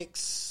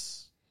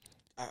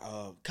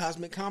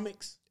Cosmic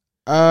Comics.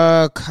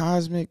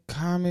 Cosmic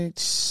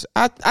Comics.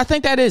 I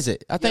think that is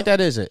it. I think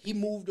that is it. He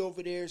moved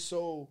over there,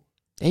 so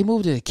they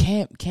moved to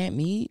Camp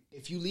Mead.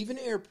 If you leave in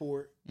the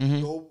airport,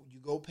 Mm-hmm. you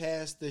go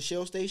past the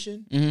Shell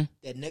station. Mm-hmm.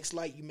 That next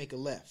light, you make a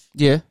left.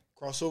 Yeah.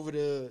 Cross over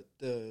the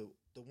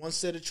one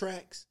set of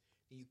tracks,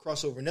 and you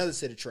cross over another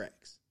set of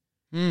tracks.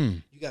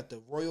 Mm. You got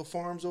the Royal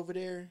Farms over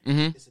there.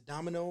 Mm-hmm. It's a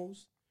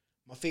Domino's.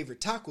 My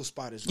favorite taco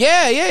spot is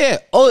yeah.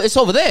 Oh, it's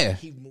over there.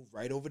 He moved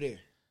right over there.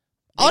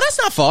 Oh, that's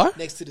not far.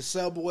 Next to the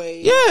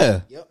Subway.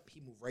 Yeah. Yep. He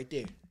moved right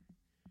there.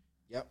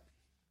 Yep.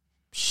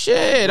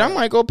 Shit, I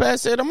might go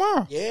past there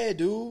tomorrow. Yeah,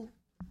 dude.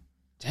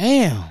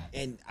 Damn.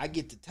 And I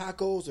get the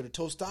tacos or the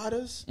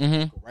tostadas.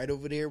 Mm-hmm. Go right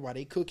over there while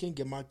they cooking.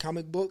 Get my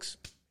comic books.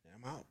 And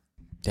I'm out.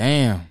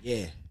 Damn.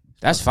 Yeah.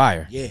 That's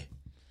fire. Yeah.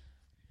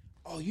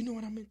 Oh, you know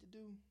what I meant to do?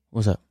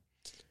 What's up?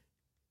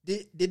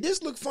 Did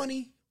this look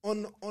funny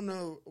on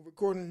the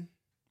recording?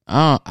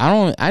 I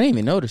didn't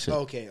even notice it.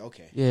 Okay.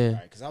 Yeah. All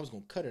right, because I was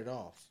gonna cut it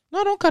off.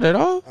 No, don't cut it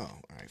off. Oh,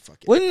 all right,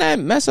 fuck it. Wouldn't that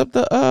mess up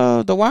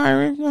the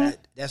wiring?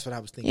 That's what I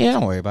was thinking. Yeah,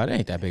 don't worry about it. It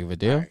ain't that big of a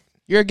deal. Right.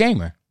 You're a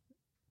gamer.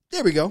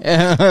 There we go.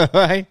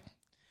 Right?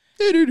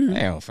 I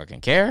don't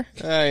fucking care.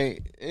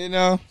 Like, you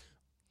know.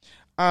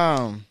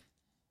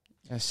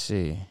 Let's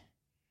see.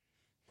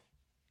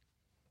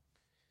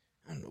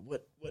 I don't know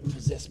what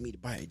possessed me to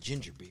buy a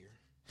ginger beer.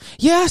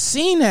 Yeah, I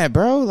seen that,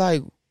 bro.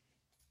 Like,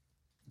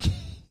 Let's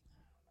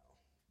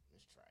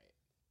try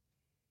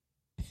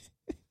it.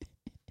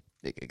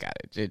 nigga got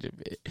a ginger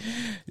beer.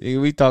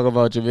 Nigga, we talk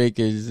about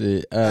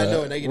Jamaicans I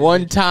know,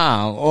 one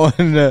time on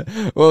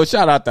the. Well,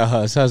 shout out to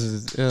Huss. Huss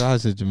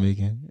is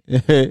Jamaican.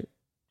 It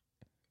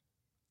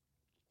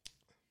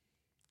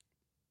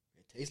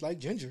tastes like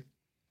ginger.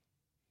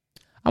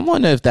 I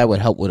wonder if that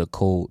would help with a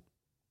cold.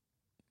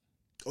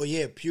 Oh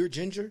yeah, pure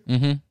ginger.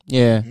 Mm-hmm.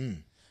 Yeah.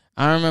 Mm.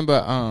 I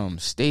remember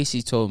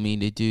Stacy told me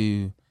to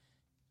do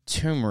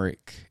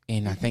turmeric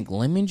and I think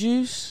lemon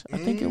juice. I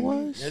think it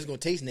was. That's gonna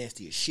taste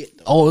nasty as shit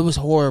though. Oh, it was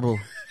horrible.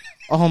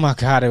 Oh my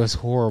God, it was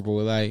horrible.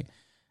 Like,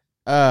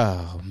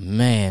 oh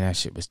man, that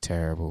shit was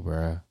terrible,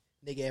 bro.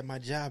 Nigga at my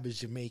job is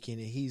Jamaican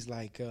and he's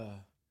like,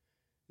 I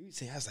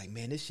was like,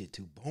 man, this shit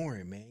too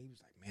boring, man. He was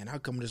like, man, how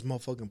come this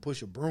motherfucker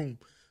push a broom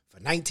for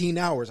 19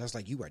 hours? I was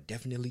like, you are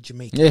definitely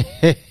Jamaican.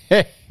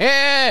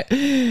 I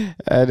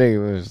think it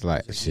was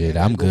like shit,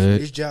 yeah, I'm go good.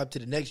 From this job to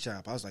the next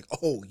job. I was like,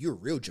 oh, you're a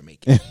real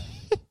Jamaican.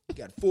 You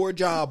got 4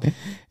 jobs.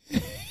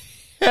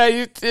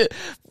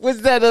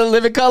 Was that a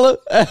living color?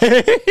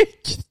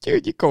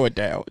 You're going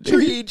down.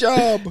 3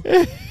 job.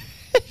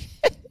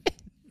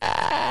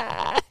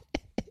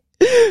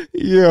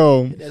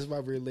 Yo. That's why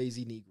we're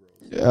lazy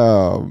Negroes.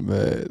 Oh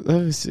man.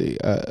 Let me see.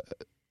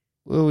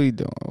 What we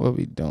doing?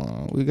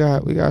 We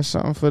got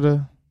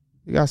something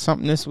we got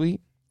something this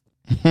week?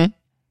 Gotta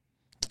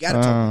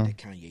talk about that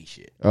Kanye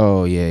shit.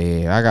 Oh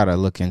yeah. I gotta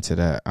look into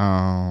that.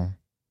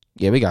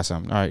 Yeah, we got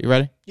something. All right, you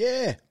ready?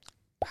 Yeah.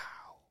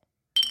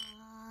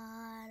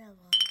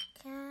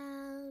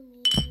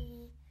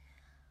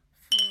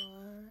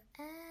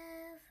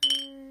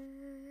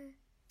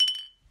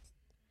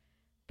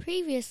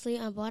 Previously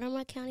on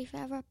Baltimore County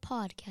Forever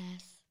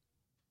podcast.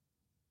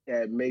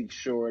 That make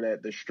sure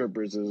that the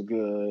strippers is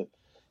good.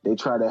 They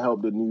try to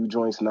help the new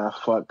joints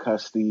not fuck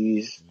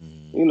custies.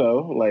 You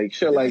know, like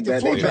shit like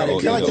that. They try to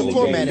They like the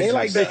format. They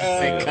like the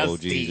OGs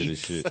of the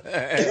shit.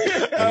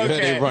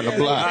 They run the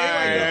block.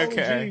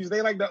 OGs.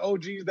 They like the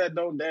OGs that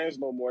don't dance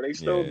no more. They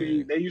still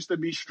be. They used to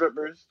be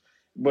strippers,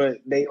 but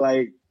they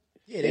like.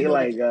 Yeah, they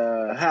like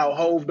how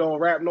Hove don't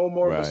rap no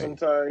more. But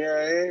sometimes,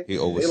 he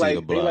oversee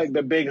the block. They like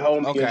the big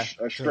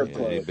homie strip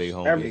club. Yeah, big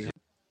homie.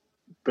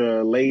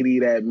 The lady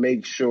that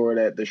makes sure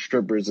that the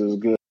strippers is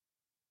good.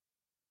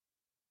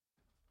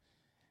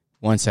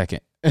 1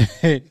 second.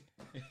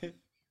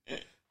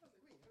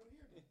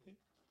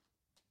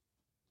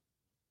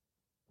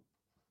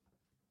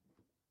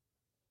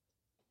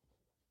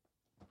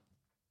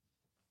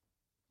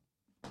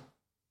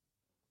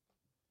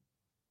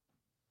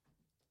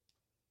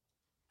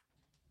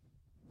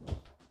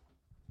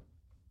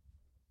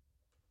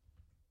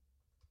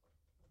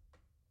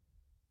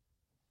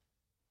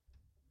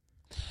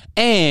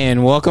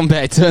 And welcome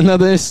back to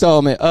another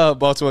installment of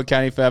Baltimore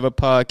County Forever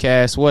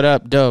podcast. What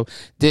up, though?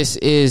 This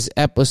is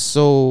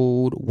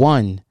episode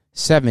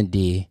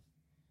 175.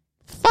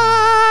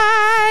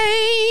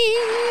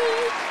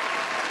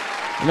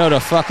 You know the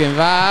fucking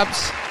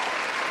vibes.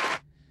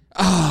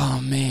 Oh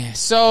man.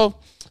 So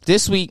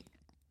this week,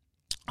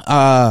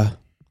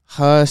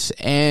 Huss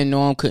and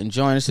Norm couldn't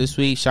join us this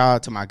week. Shout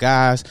out to my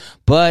guys.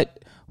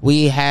 But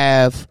we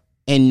have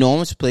in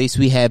Norm's place,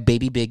 we have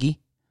Baby Biggie,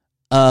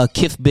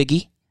 Kif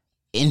Biggie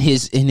in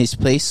his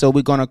place. So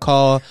we're gonna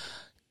call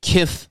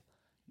Kif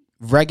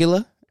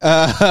regular,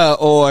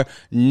 or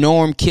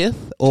Norm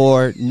Kith,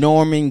 or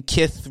Norman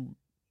Kith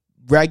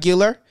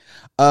regular,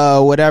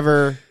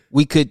 whatever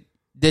we could.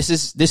 This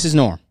is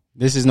Norm.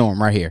 This is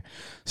Norm right here.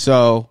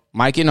 So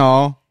Mike and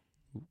all.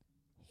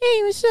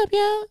 Hey, what's up,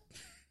 y'all?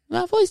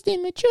 My voice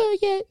didn't mature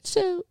yet,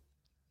 so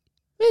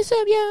what's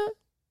up, y'all?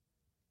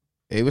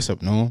 Hey, what's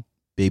up, Norm?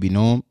 Baby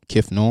Norm,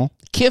 Kif Norm.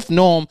 Kif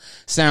Norm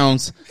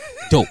sounds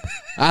dope.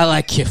 I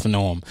like Kif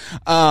Norm.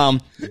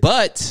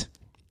 But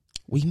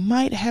we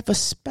might have a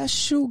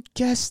special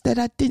guest that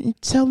I didn't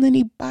tell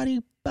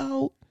anybody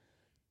about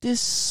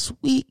this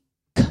week.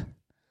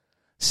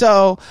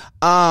 So,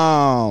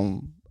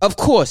 of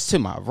course, to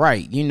my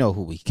right, you know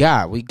who we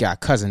got. We got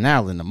Cousin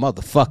Al in the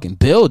motherfucking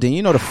building.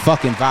 You know the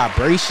fucking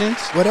vibrations.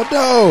 What up,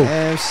 though?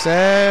 I'm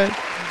sad.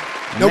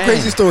 No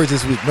crazy stories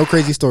this week. No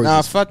crazy stories.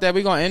 Nah, fuck that.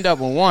 We gonna end up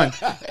with one.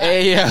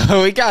 Hey,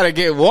 we gotta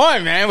get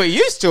one, man. We're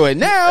used to it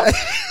now.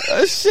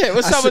 Shit,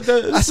 what's up with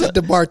the? I set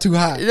the bar too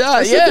high.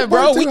 Yeah,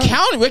 bro. We're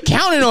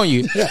counting on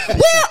you. We're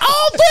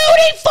all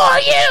rooting for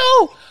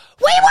you.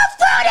 We were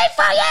rooting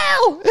for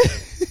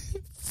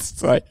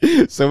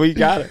you. So we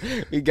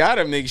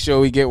gotta make sure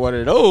we get one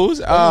of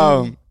those.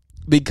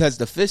 Because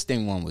the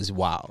fisting one was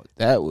wild.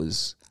 That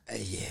was.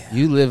 Yeah.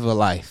 You live a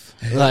life.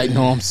 Like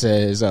Norm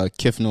says,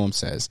 Kif Norm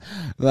says.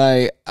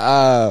 Like,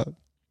 yo,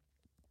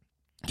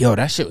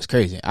 that shit was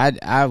crazy.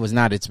 I was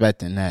not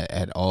expecting that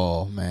at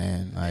all,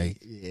 man. Like,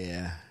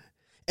 yeah.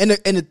 And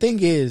the thing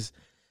is,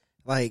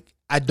 like,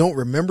 I don't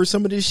remember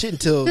some of this shit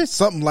until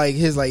something like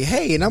his, like,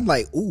 hey, and I'm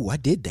like, ooh, I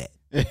did that.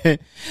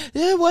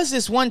 There was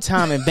this one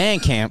time in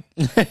band camp.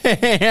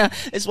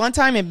 This one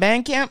time in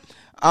band camp.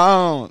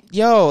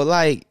 Yo,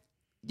 like,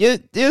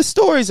 your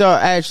stories are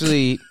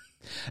actually.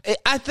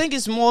 I think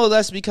it's more or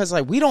less because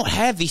like we don't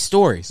have these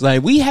stories.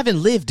 Like we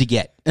haven't lived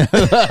yet.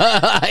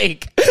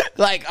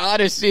 like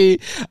honestly,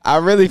 I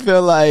really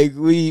feel like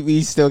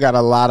we still got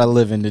a lot of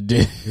living to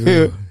do.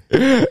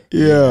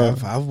 Yeah.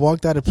 I've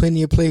walked out of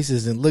plenty of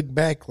places and looked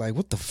back like,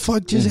 what the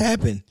fuck just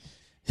happened?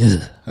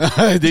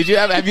 Have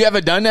you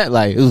ever done that?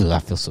 Like, ooh, I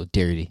feel so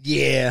dirty.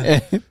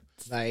 Yeah.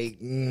 Like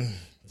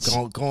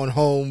going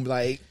home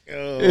like,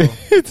 oh.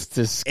 It's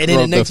just and then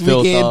the next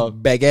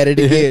weekend back at it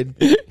again.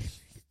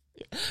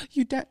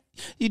 You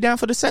down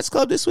for the Sex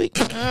Club this week?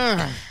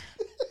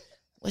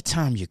 What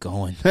time you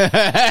going? It's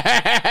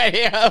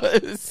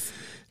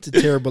a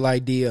terrible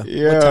idea.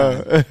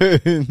 Yeah.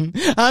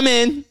 I'm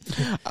in.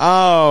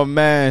 Oh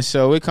man,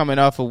 so we're coming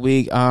off a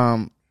week.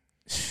 Man,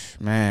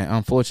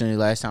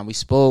 unfortunately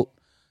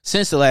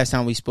since the last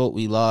time we spoke,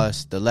 we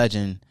lost the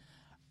legend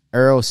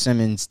Earl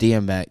Simmons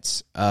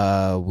DMX.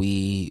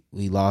 We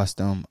lost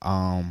him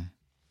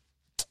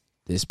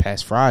this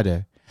past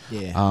Friday.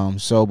 Yeah.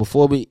 So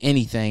before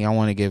anything, I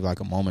want to give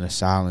like a moment of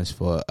silence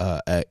for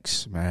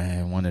X,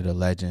 man, one of the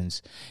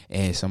legends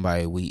and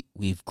somebody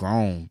we've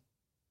grown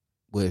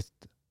with,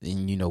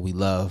 and you know we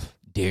love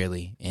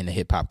dearly in the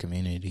hip hop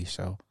community.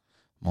 So,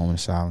 moment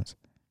of silence.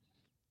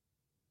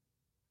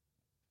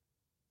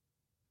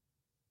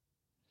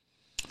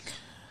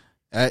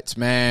 X,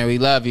 man, we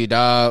love you,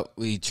 dog.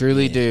 We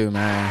truly do,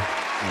 man.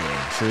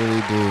 Yeah,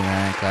 truly do,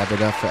 man. Clap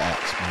it up for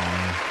X,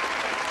 man.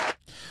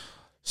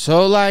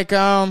 So like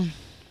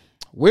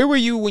where were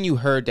you when you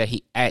heard that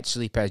he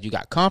actually passed? You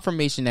got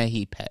confirmation that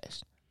he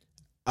passed.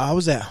 I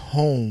was at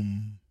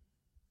home.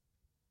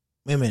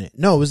 Wait a minute.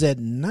 No, it was at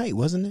night,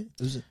 wasn't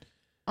it?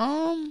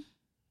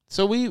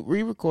 So we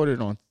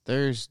recorded on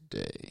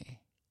Thursday.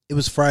 It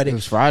was Friday. It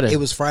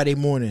was Friday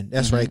morning.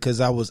 That's right, because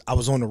I was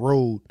on the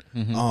road.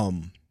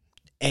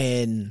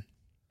 And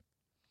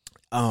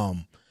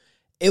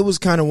it was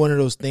kind of one of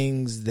those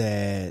things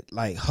that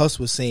like Huss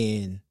was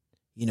saying.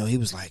 You know, he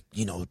was like,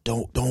 you know,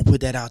 don't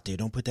put that out there.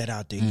 Don't put that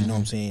out there. You know what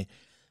I'm saying?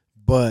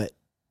 But,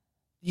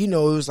 you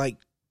know, it was like,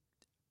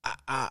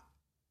 I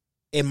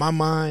in my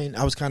mind,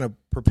 I was kind of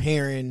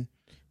preparing,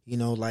 you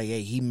know, like,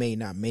 hey, he may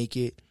not make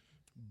it.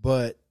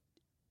 But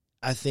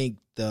I think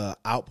the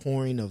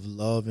outpouring of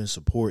love and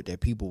support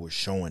that people were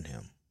showing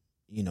him,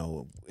 you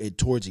know,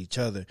 towards each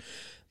other.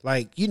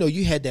 Like, you know,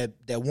 you had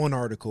that one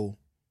article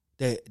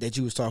that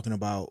you was talking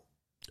about.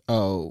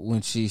 Oh,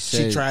 when she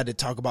tried to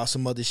talk about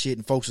some other shit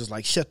and folks was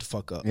like, shut the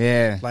fuck up.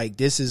 Yeah. Like,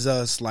 this is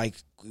us. Like,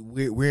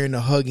 we're in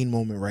a hugging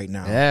moment right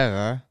now.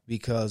 Yeah.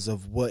 Because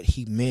of what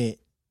he meant.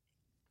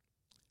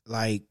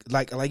 Like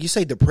you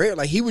say, the prayer,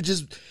 like he would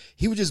just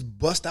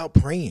bust out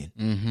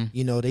praying.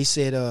 You know, they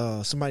said,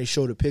 somebody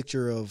showed a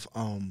picture of,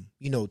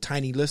 you know,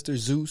 Tiny Lister,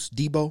 Zeus,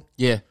 Debo.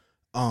 Yeah.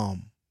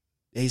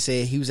 They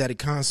said he was at a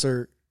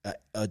concert,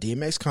 a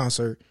DMX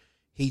concert.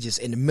 He just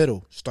in the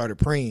middle started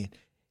praying,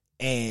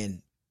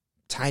 and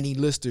Tiny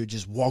Lister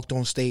just walked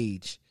on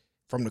stage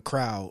from the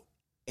crowd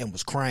and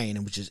was crying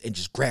and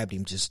just grabbed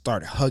him, just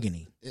started hugging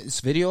him. It's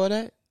video of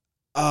that?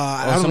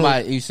 I don't know.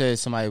 You said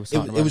somebody was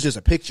talking about it was just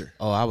a picture.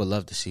 Oh, I would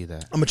love to see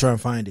that. I'm gonna try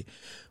and find it.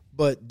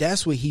 But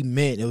that's what he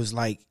meant. It was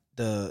like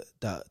the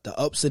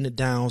ups and the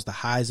downs, the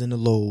highs and the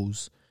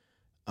lows.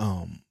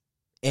 And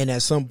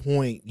at some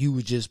point you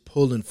were just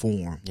pulling for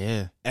him.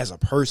 Yeah. As a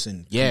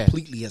person. Yeah.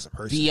 Completely as a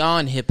person.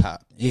 Beyond hip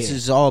hop. Yeah. This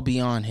is all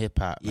beyond hip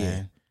hop,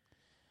 man.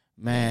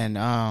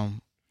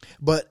 Man,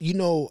 but you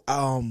know,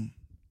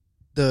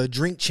 the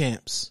Drink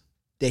Champs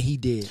that he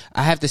did.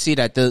 I have to see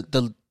that.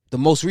 The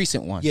most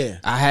recent one. Yeah.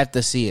 I have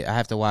to see it. I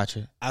have to watch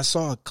it. I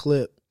saw a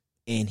clip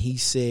And he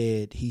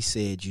said,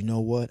 you know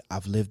what?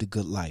 I've lived a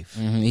good life.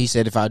 Mm-hmm. He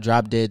said, if I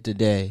drop dead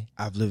today,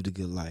 I've lived a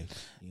good life.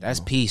 That's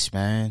peace,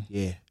 man.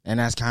 Yeah. And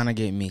that's kind of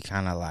getting me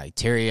kind of like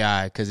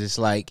teary-eyed, because it's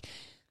like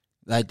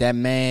that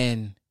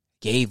man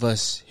gave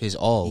us his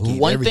all.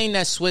 One thing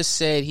that Swizz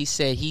said, he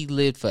said he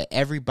lived for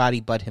everybody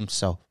but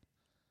himself.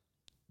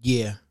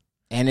 Yeah.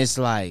 And it's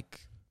like,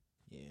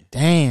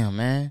 damn,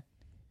 man.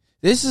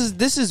 This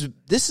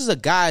is a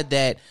guy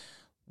that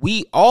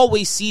we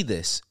always see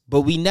this,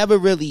 but we never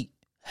really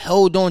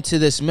held on to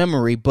this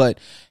memory. But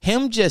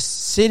him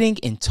just sitting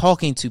and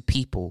talking to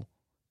people,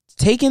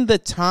 taking the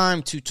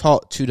time to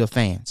talk to the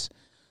fans,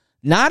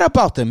 not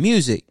about the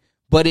music,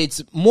 but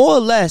it's more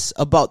or less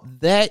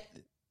about that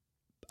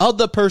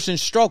other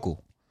person's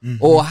struggle.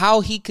 Mm-hmm. Or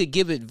how he could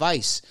give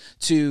advice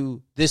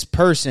to this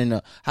person,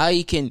 how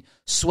he can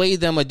sway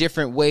them a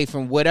different way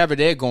from whatever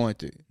they're going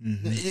through.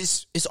 Mm-hmm.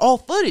 It's all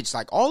footage.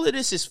 Like, all of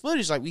this is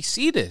footage. Like, we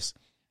see this.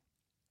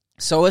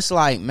 So it's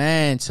like,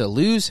 man, to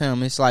lose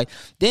him, it's like,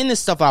 then the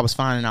stuff I was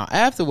finding out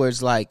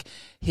afterwards, like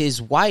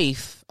his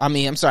ex-wife,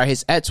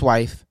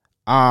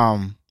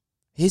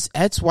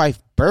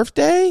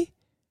 birthday,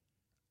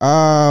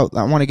 I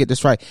want to get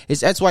this right.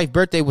 His ex-wife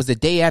birthday was the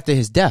day after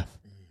his death.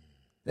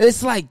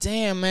 It's like,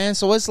 damn, man.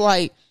 So it's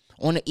like,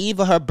 on the eve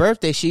of her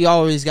birthday, she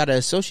always got to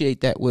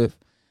associate that with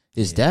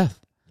his death.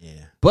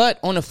 Yeah. But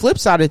on the flip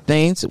side of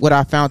things, what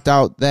I found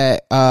out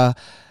that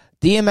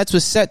DMX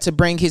was set to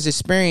bring his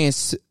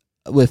experience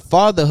with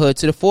fatherhood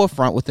to the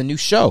forefront with a new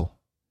show.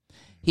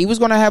 He was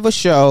going to have a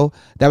show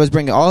that was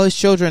bringing all his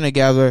children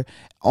together,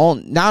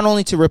 not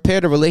only to repair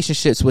the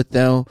relationships with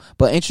them,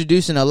 but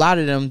introducing a lot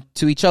of them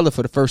to each other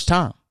for the first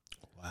time.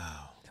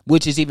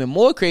 Which is even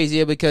more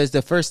crazier, because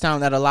the first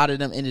time that a lot of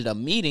them ended up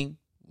meeting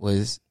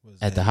was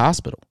at the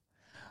hospital.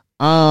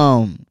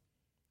 But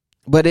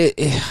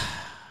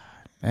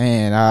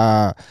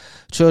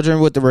children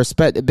with the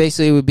respect,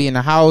 basically would be in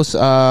the house,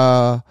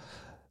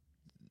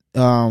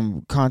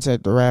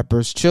 contact the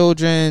rapper's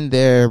children,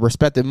 their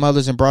respective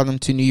mothers, and brought them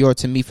to New York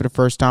to meet for the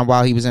first time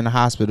while he was in the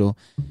hospital.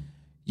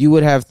 You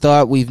would have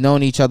thought we've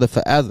known each other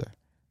forever.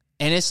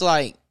 And it's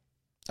like,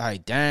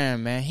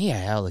 damn, man, he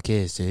had hella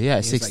kids too. He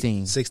had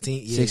 16. Like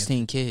 16, yeah.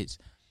 16 kids.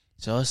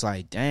 So it's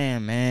like,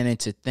 damn, man. And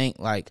to think,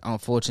 like,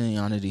 unfortunately,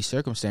 under these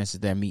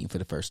circumstances, they're meeting for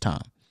the first time.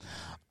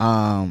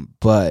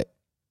 But,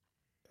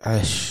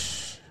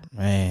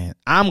 man,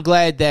 I'm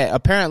glad that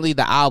apparently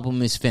the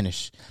album is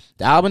finished.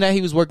 The album that he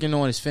was working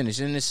on is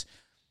finished. And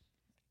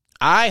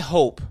I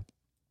hope,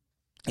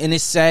 and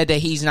it's sad that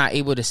he's not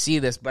able to see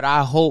this, but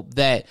I hope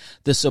that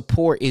the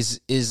support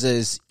is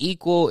as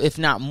equal, if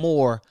not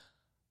more,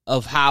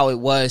 of how it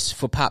was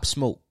for Pop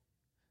Smoke.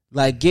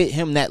 Like, get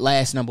him that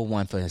last number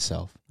one for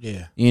himself.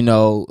 Yeah. You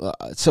know,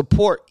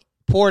 support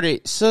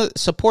it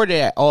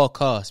at all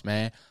costs,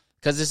 man,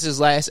 because it's his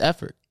last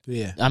effort.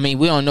 Yeah. I mean,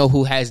 we don't know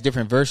who has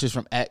different verses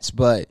from X,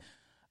 but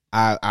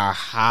I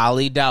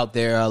highly doubt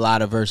there are a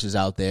lot of verses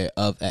out there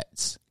of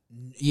X.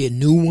 Yeah,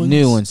 new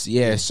ones.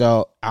 Yeah.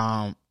 So,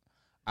 I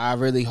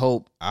really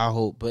hope,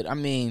 but I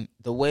mean,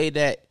 the way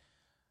that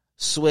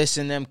Swizz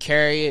and them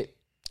carry it,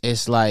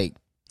 it's like,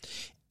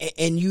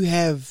 and you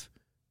have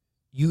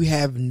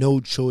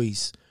no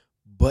choice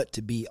but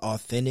to be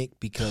authentic,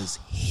 because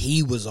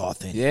he was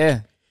authentic. Yeah.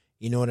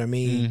 You know what I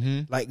mean?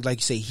 Mm-hmm. Like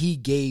you say, he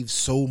gave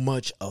so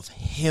much of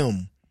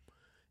him,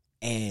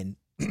 and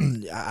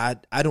I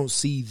don't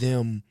see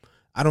them,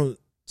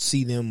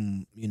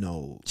 you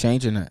know,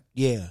 changing that.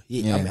 Yeah.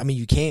 I mean,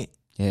 you can't.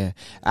 Yeah.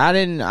 I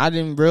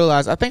didn't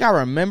realize. I think I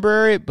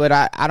remember it, but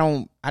I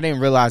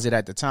didn't realize it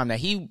at the time that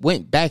he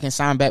went back and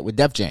signed back with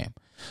Def Jam.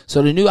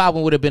 So the new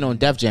album would have been on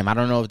Def Jam. I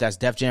don't know if that's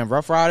Def Jam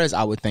Rough Riders.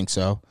 I would think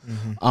so.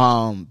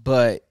 Mm-hmm.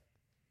 But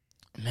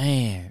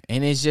man,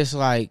 and it's just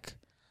like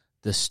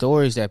the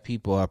stories that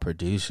people are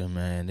producing,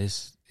 man.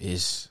 This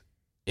is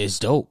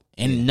dope,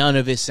 and none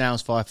of it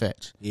sounds far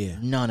fetched. Yeah,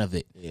 none of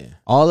it. Yeah,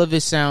 all of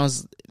it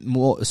sounds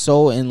more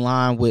so in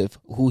line with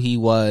who he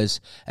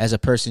was as a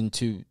person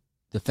to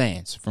the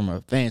fans, from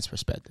a fan's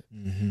perspective.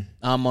 Mm-hmm.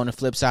 On the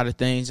flip side of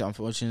things,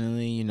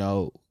 unfortunately, you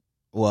know,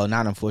 well,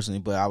 not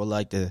unfortunately, but I would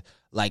like to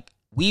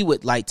we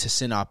would like to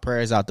send our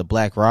prayers out to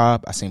Black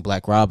Rob. I seen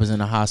Black Rob is in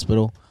the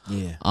hospital.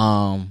 Yeah.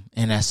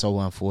 And that's so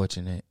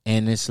unfortunate.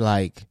 And it's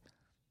like,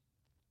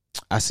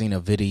 I seen a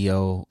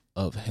video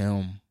of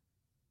him.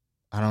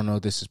 I don't know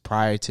if this is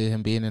prior to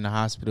him being in the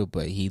hospital,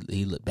 but he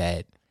looked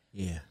bad.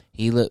 Yeah.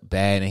 He looked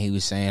bad, and he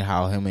was saying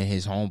how him and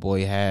his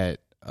homeboy had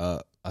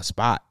a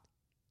spot.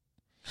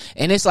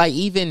 And it's like,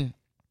 even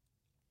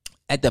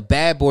at the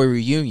Bad Boy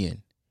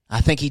reunion,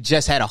 I think he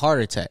just had a heart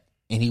attack,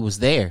 and he was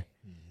there.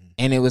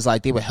 And it was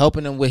like they were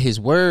helping him with his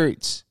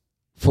words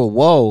for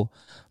Whoa,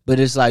 but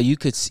it's like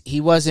he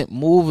wasn't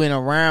moving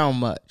around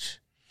much.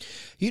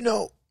 You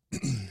know,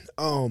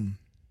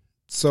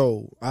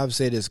 so I've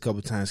said this a couple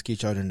of times,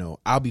 get y'all to know,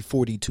 I'll be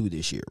 42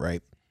 this year,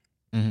 right?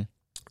 Mm-hmm.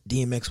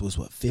 DMX was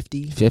what,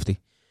 50? 50.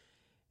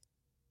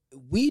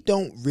 We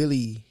don't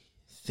really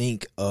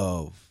think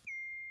of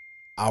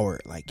our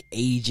like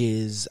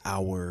ages,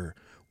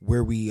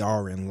 where we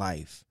are in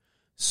life.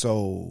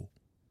 So,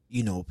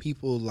 you know,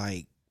 people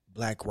like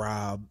Black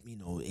Rob, you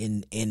know,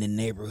 in the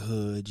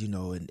neighborhood, you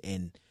know,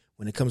 and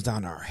when it comes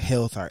down to our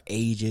health, our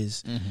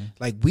ages,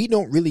 like we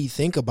don't really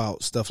think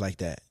about stuff like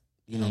that.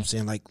 You know what I'm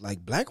saying?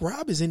 Like Black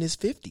Rob is in his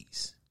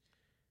 50s.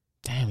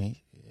 Damn,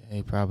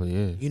 he probably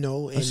is. You know,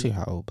 let's see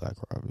how old Black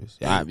Rob is.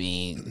 I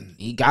mean,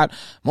 he got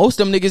most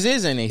of them niggas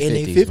is in their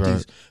 50s, bro.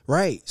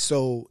 Right?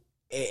 So,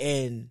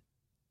 and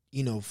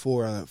you know,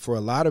 for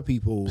a lot of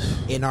people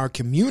in our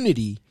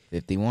community,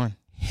 51,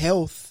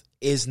 health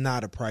is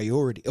not a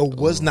priority, or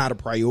was not a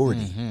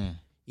priority.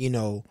 You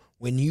know,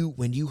 when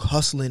you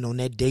hustling on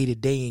that day to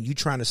day and you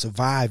trying to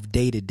survive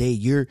day to day,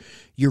 you're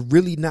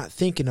really not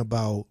thinking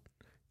about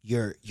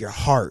your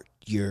heart,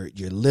 your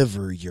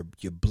liver, your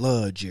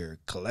blood, your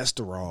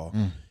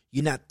cholesterol.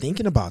 You're not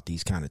thinking about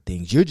these kind of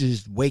things. You're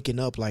just waking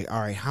up like,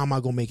 all right, how am I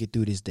going to make it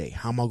through this day?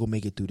 How am I going to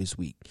make it through this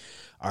week?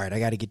 All right, I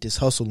got to get this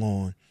hustle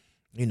on.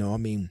 You know, I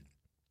mean,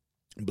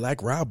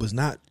 Black Rob was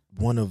not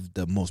one of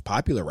the most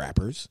popular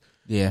rappers.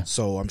 Yeah.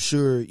 So I'm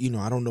sure, you know,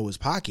 I don't know his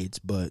pockets,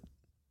 but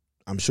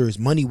I'm sure his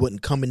money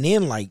wasn't coming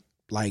in like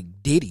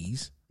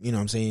Diddy's. You know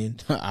what I'm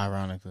saying?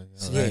 Ironically.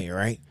 Yeah,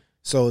 right?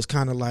 So it's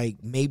kind of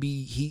like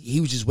maybe he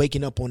was just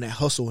waking up on that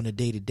hustle in the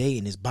day to day,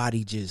 and his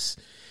body just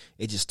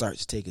starts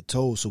to take a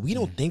toll. So we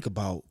don't think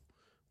about,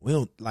 we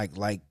don't like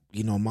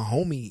you know, my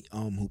homie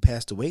who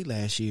passed away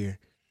last year,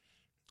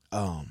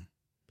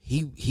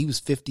 he was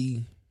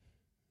 51,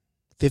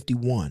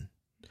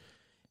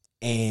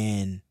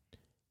 and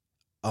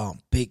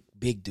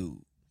big dude.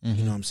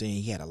 You know what I'm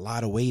saying? He had a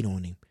lot of weight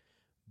on him,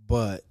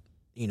 but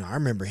you know, I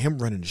remember him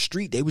running the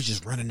street. They was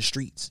just running the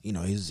streets. You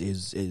know,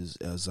 his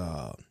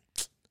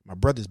my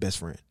brother's best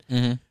friend.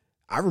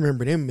 I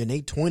remember them in their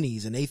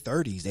 20s and their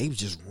 30s. They was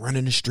just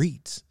running the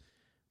streets.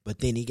 But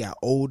then he got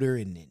older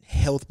and then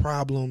health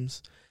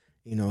problems,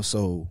 you know.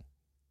 So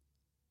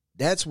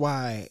that's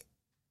why,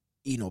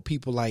 you know,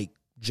 people like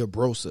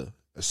Jabrosa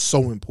are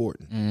so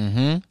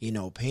important. You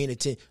know, paying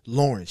attention.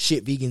 Lauren,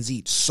 Shit Vegans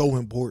Eat, so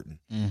important.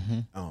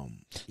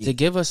 To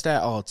give us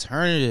that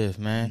alternative,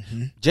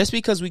 man. Just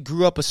because we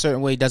grew up a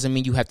certain way doesn't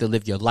mean you have to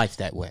live your life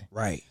that way.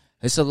 Right.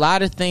 It's a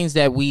lot of things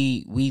that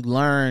we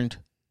learned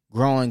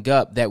growing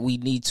up that we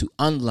need to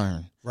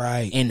unlearn.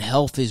 Right. And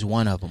health is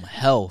one of them.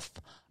 Health.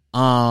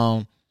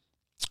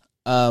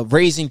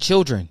 Raising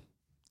children.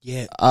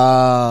 Yeah.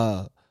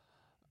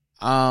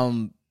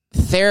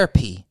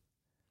 Therapy.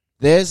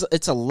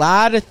 It's a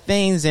lot of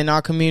things in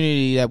our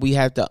community that we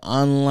have to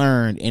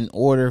unlearn in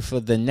order for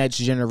the next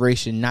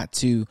generation not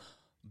to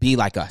be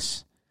like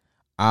us.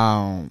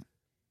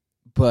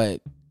 But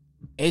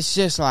it's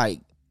just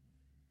like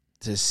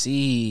to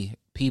see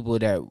people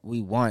that we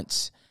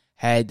once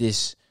had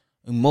this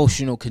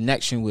emotional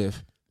connection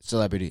with,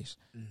 celebrities,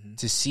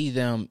 to see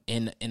them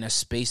in a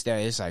space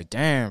that is like,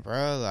 damn,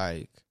 bro,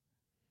 like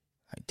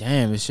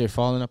damn, this shit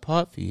falling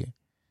apart for you.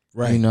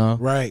 Right. You know?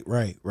 Right.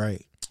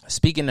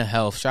 Speaking of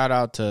health, shout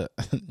out to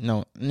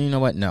no, you know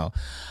what? No,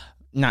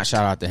 not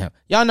shout out to him.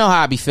 Y'all know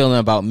how I be feeling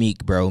about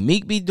Meek, bro.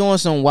 Meek be doing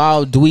some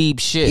wild dweeb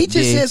shit. He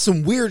just said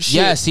some weird shit.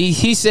 Yes,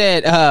 he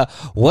said,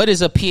 what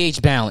is a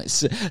pH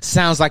balance?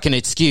 Sounds like an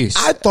excuse.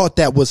 I thought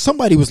that was,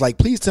 somebody was like,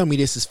 please tell me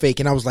this is fake.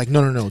 And I was like,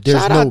 no.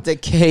 There's shout out to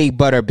K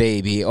Butter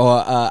Baby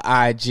or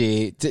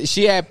IG.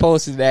 She had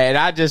posted that, and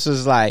I just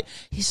was like,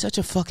 he's such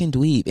a fucking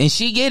dweeb. And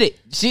she get it.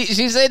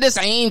 She said the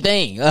same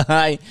thing.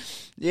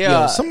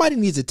 Yeah, somebody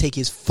needs to take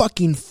his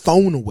fucking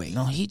phone away.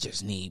 No, he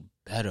just need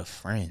better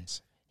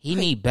friends. He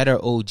need better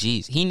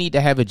OGs. He need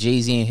to have a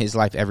Jay-Z in his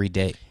life every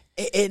day.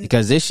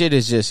 Because this shit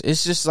is just,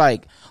 it's just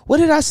like, what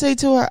did I say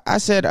to her? I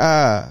said,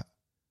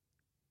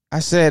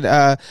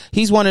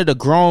 he's one of the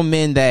grown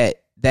men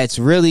that's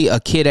really a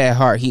kid at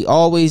heart. He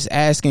always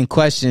asking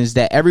questions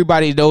that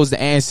everybody knows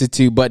the answer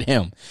to but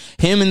him.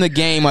 Him and the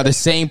game are the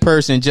same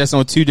person, just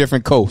on two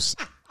different coasts.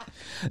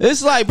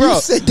 It's like, bro,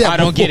 I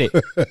don't get it.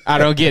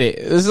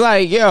 It's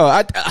like,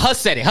 yo, Huss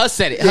said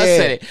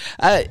it.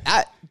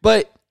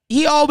 But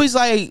he always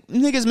like,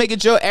 niggas make a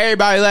joke,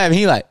 everybody laughing.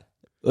 He like,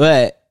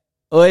 what?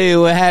 Wait,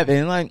 what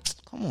happened? Like,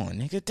 come on,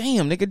 nigga.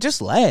 Damn, nigga,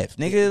 just laugh.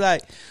 Nigga,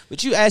 like,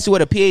 but you ask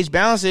what a pH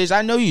balance is,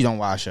 I know you don't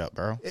wash up,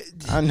 bro.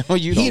 I know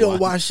you don't. He don't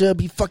wash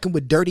up. He fucking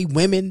with dirty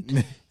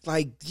women.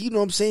 Like, you know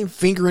what I'm saying?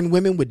 Fingering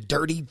women with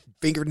dirty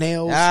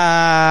fingernails.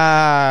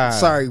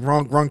 Sorry,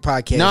 wrong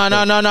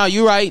podcast. No.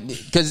 You right.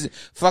 Because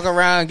fuck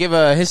around, give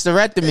a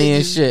hysterectomy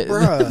and shit,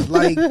 bruh.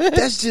 Like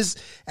that's just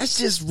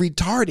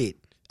retarded.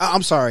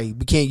 I'm sorry,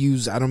 we can't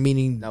use. I don't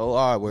mean no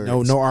R words.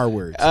 No R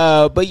words.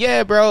 But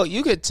yeah, bro,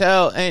 you could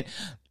tell. And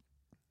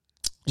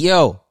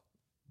yo,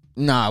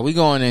 we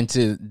going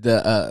into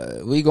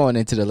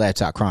the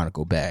Laptop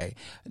Chronicle bag,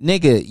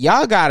 nigga.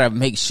 Y'all gotta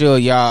make sure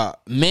y'all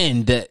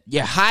men that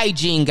your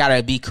hygiene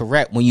gotta be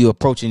correct when you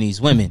approaching these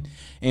women.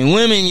 And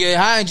women, your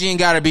hygiene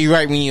gotta be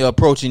right when you're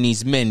approaching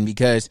these men,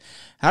 because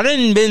I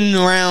done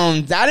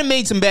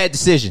made some bad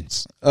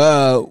decisions,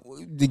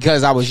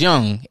 because I was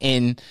young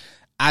and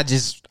I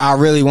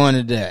really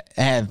wanted to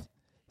have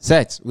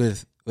sex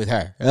with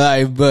her.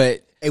 Like,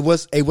 but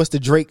what's the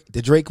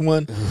Drake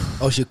one?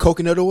 Oh, shit,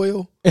 coconut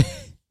oil? You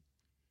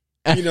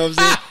know what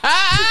I'm saying?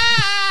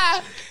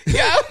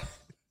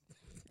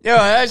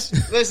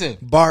 Listen.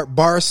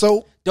 Bar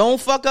soap.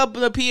 Don't fuck up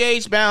the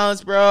pH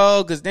balance,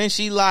 bro. Because then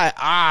she like,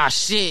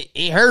 shit,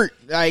 it hurt.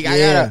 Like I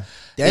gotta.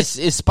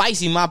 It's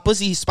spicy. My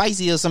pussy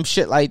spicy or some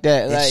shit like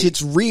that. That like,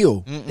 shit's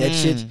real. That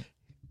shit's.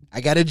 I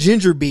got a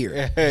ginger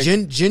beer.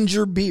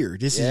 Ginger beer.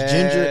 This is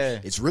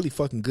ginger. It's really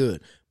fucking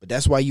good. But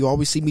that's why you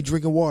always see me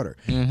drinking water.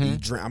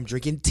 I'm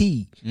drinking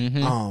tea. You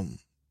know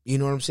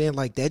what I'm saying?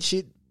 Like that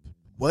shit.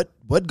 What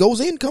goes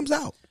in comes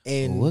out.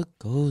 And what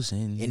goes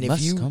in and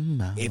must come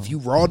out. If you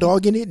raw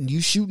dogging it and you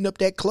shooting up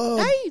that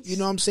club, you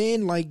know what I'm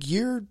saying? Like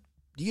you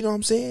know what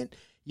I'm saying?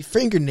 Your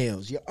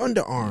fingernails, your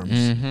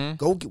underarms.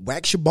 Go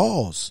wax your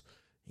balls.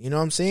 You know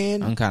what I'm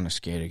saying? I'm kind of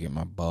scared to get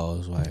my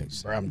balls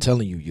waxed. Bro, I'm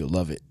telling you, you'll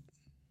love it.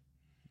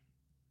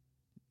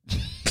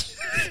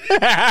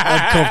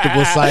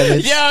 Uncomfortable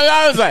silence. Yeah,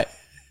 I was like,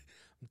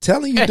 I'm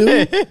telling you,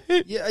 dude.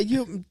 Yeah,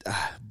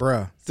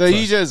 bruh. So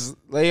you just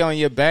lay on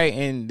your back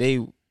and they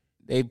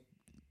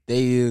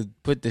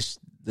put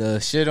the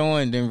shit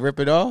on and then rip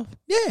it off?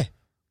 Yeah.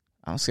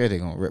 I'm scared they're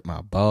gonna rip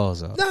my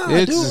balls off. Nah,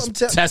 it's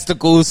dude,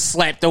 testicles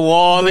slap the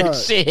wall and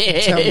bruh, shit.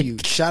 I'm telling you,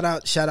 shout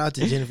out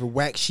to Jennifer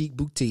Wax Chic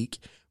Boutique,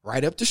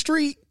 right up the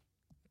street.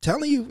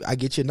 Telling you, I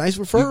get you a nice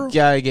referral. You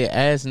gotta get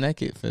ass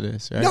naked for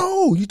this, right?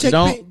 No, you take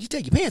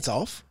your pants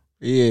off.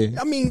 Yeah.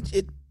 I mean,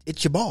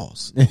 it's your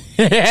balls. It's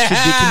your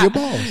dick in your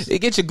balls. It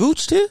get your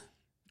gooch too?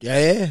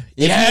 Yeah.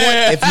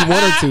 If you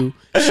want her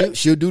to.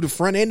 She'll do the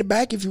front and the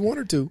back if you want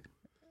her to.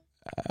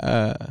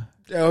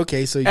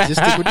 Okay, so you just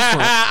stick with the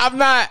front. I'm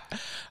not.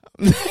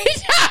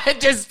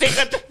 Just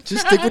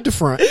stick with the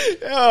front.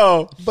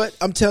 Oh. But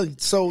I'm telling you,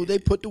 so they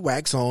put the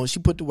wax on. She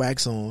put the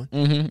wax on.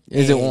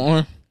 Is it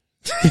warm?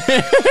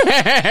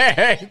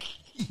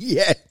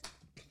 Yeah.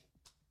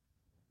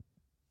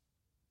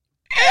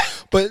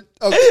 But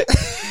okay.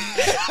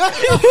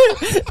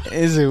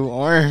 Is it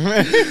warm?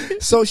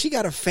 So she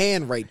got a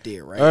fan right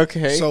there, right?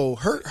 Okay. So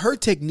her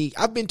technique,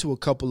 I've been to a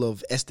couple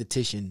of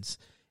estheticians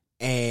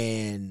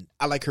and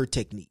I like her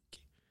technique.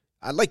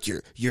 I like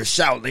your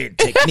Shaolin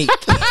technique.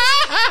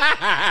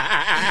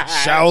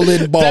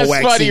 Shaolin ball That's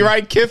waxing. That's funny,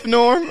 right, Kif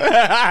Norm?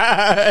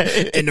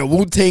 And the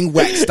Wu-Tang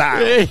wax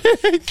style.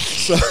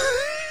 So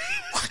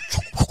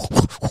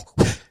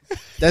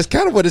that's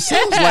kind of what it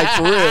sounds like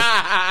for real.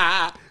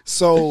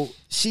 So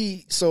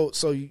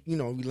you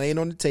know, we laying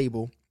on the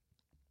table,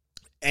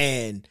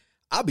 and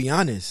I'll be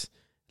honest,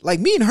 like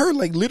me and her,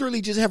 like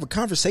literally just have a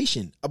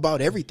conversation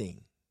about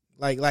everything.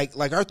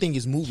 Like our thing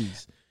is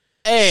movies.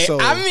 Hey, so,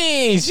 I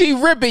mean, she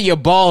ripping your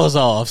balls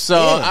off. So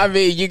I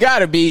mean, you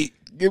gotta be.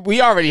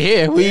 We already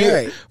here.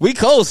 We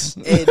close.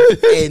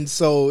 And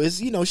so it's,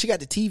 you know, she got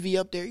the TV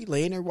up there. You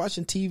laying there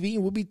watching TV,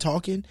 and we'll be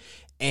talking,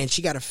 and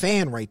she got a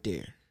fan right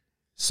there.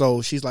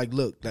 So she's like,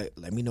 look,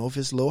 let me know if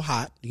it's a little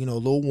hot, you know, a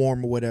little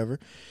warm or whatever.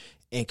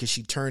 And cause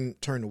she turned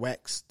the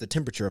wax, the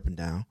temperature up and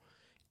down,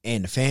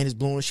 and the fan is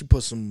blowing. She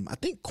put some, I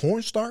think,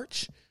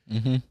 cornstarch.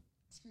 Excuse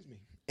me.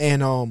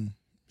 And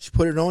she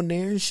put it on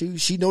there. And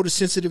she know the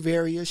sensitive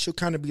area. She'll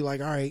kind of be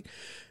like, all right,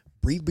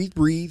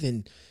 breathe,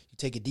 and you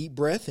take a deep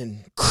breath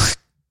and.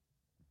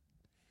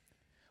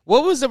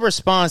 What was the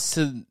response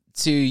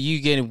to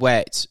you getting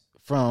waxed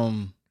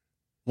from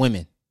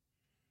women?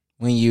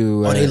 When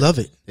you they love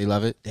it. They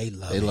love it.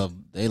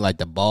 They like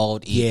the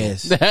bald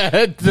eagle. Yes.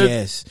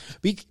 Yes.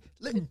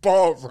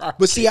 Bald rock.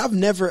 But see,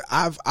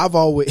 I've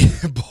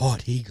always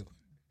bald eagle.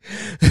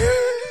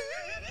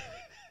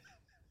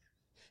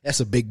 That's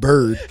a big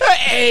bird.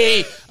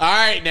 Hey, all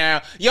right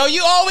now. Yo,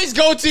 you always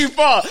go too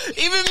far.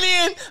 Even me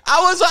and I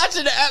was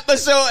watching the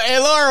episode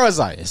and Laura was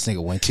like, this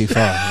nigga went too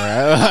far,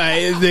 bro.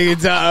 Like,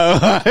 this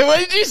nigga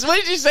what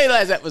did you say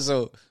last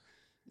episode?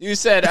 You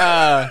said,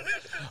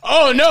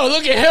 oh no,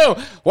 look at him.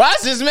 Why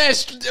is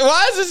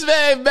this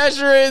man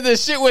measuring the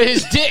shit with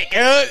his dick?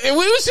 And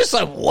we was just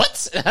like,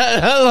 what?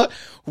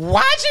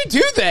 Why'd you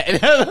do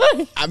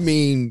that? I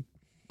mean,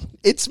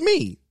 it's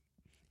me.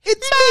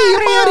 It's me,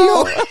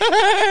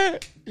 Mario.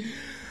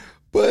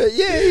 But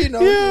yeah, you know,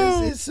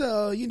 it's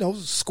you know,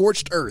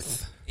 scorched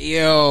earth.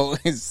 Yo,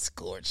 it's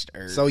scorched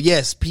earth. So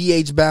yes,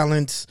 pH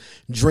balance,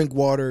 drink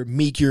water.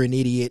 Meek, you're an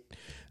idiot.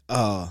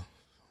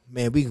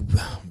 Man, we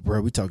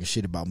talking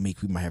shit about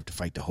Meek. We might have to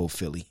fight the whole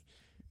Philly.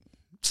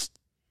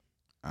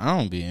 I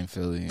don't be in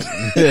Philly.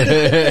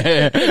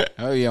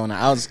 I'll be on the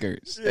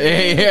outskirts.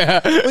 Yeah.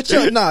 But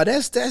yo, nah,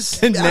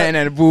 that's man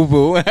and a boo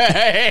boo.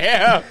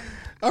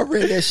 I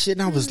read that shit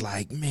and I was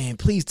like, man,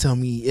 please tell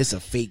me it's a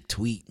fake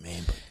tweet,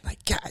 man. But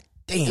like, god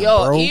damn,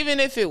 bro. Even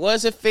if it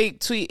was a fake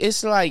tweet,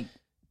 it's like,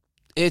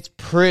 it's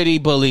pretty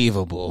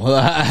believable.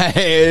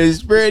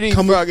 It's pretty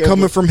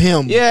coming from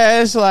him.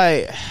 Yeah, it's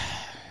like,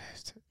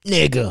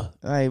 nigga,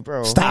 like,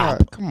 bro,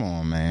 stop. Come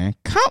on, man.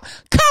 Come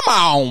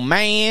on,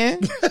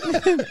 man.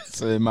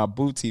 So in my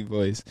booty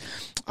voice.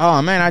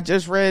 Oh man, I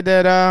just read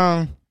that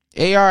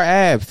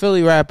AR-Ab,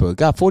 Philly rapper,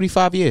 got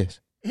 45 years.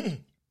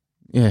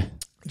 Yeah.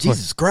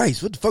 Jesus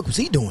Christ, what the fuck was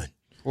he doing?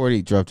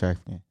 40 drug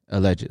trafficking,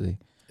 allegedly.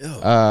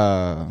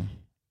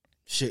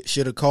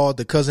 Should have called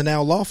the Cousin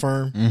Al law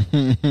firm.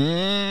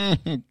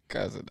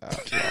 Cousin Al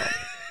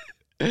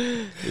law.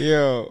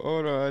 Yo,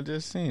 hold on, I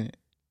just seen it.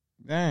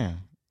 Damn,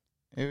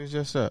 it was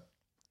just up.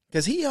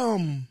 Cause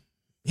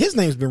his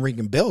name's been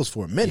ringing bells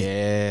for a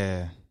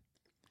minute.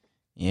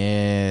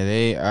 Yeah,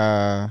 they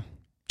that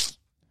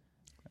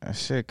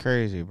shit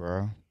crazy,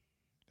 bro.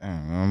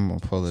 Damn, I'm gonna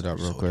pull it up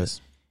real quick.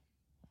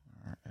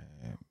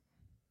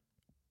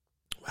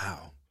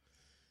 Wow.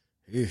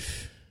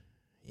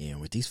 Yeah,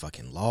 with these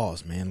fucking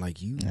laws, man,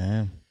 like you.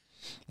 Yeah.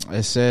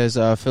 It says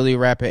Philly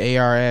rapper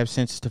AR-Ab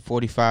sentenced to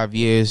 45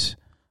 years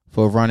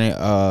for running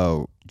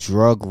a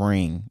drug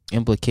ring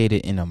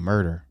implicated in a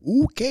murder.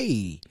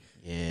 Okay.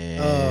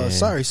 Yeah.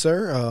 Sorry,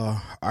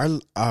 sir. Our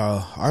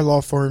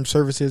law firm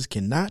services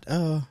cannot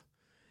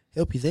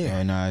help you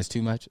there. No, it's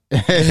too much.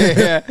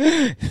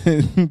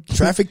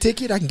 Traffic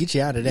ticket, I can get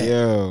you out of that.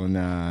 Yo,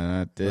 nah,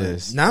 not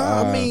this.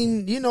 I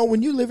mean,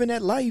 when you live in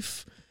that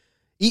life,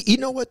 you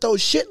know what though?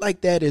 Shit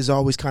like that is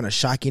always kind of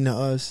shocking to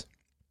us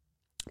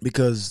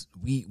because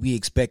we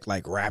expect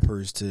like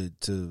rappers to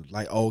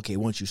like, oh, okay,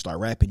 once you start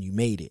rapping, you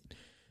made it.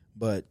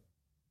 But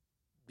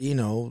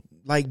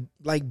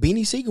like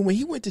Beanie Sigel when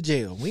he went to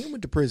jail, when he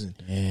went to prison,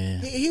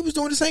 he was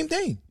doing the same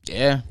thing.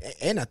 Yeah,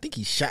 and I think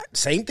he shot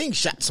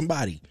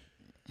somebody.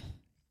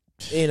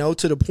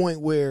 To the point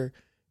where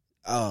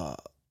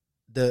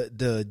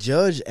the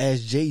judge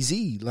asked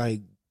Jay-Z,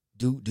 like,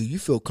 do you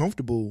feel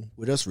comfortable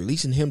with us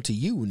releasing him to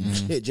you?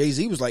 And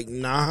Jay-Z was like,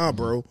 nah,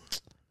 bro.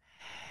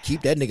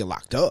 Keep that nigga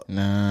locked up.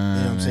 Nah,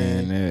 you know what I'm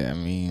saying? I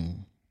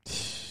mean,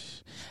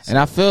 and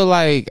I feel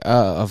like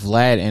a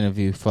Vlad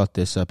interview fucked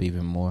this up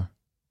even more.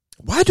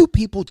 Why do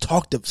people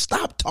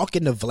stop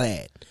talking to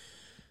Vlad?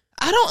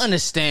 I don't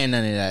understand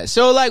none of that.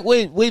 So like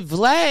with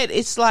Vlad,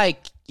 it's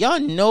like y'all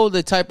know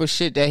the type of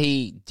shit that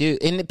he do,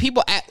 and the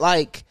people act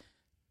like,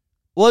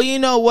 well, you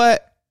know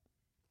what?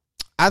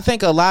 I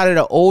think a lot of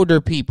the older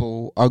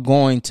people are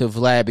going to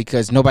Vlad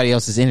because nobody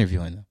else is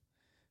interviewing them.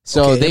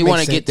 So they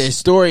want to get their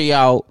story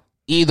out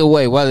either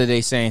way, whether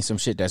they saying some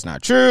shit that's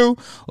not true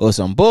or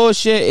some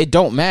bullshit. It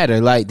don't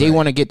matter. Like they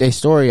want to get their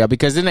story out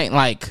because it ain't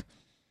like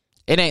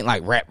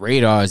Rap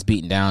Radar is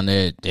beating down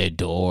their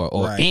door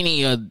or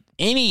any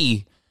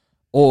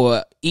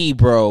or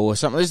Ebro or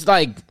something. It's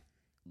like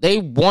they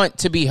want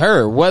to be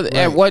heard. Whether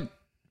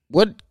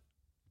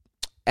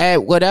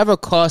at whatever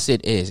cost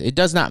it is, it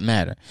does not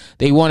matter.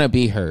 They want to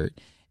be heard.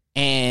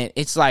 And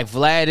it's like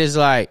Vlad is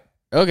like,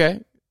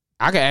 okay,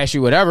 I can ask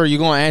you whatever. You're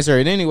going to answer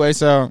it anyway.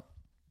 So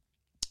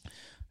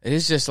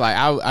it's just like,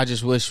 I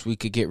just wish we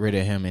could get rid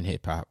of him in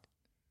hip hop.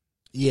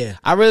 Yeah.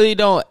 I really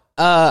don't.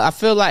 I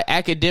feel like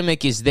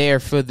Academic is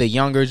there for the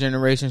younger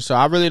generation. So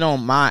I really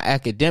don't mind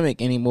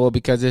Academic anymore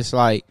because it's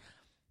like,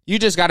 you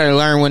just got to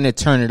learn when to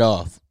turn it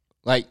off.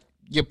 Like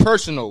your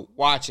personal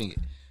watching it.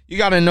 You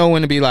got to know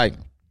when to be like,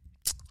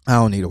 I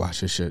don't need to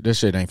watch this shit. This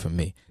shit ain't for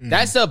me. Mm-hmm.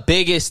 That's the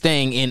biggest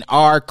thing in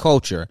our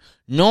culture.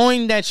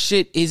 Knowing that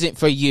shit isn't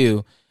for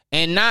you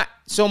and not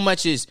so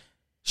much as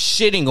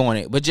shitting on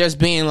it, but just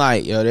being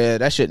like, yo,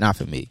 that shit not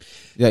for me.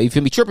 Yeah, you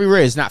feel me? Trippie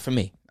Redd is not for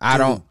me.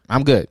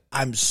 I'm good.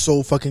 I'm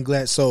so fucking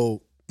glad.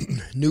 So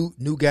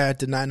new guy at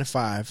the 9 to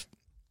 5,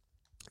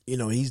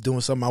 he's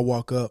doing something. I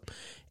walk up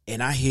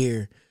and I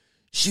hear,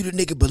 shoot a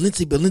nigga,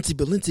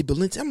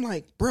 Balenci. I'm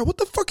like, bro, what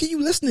the fuck are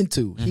you listening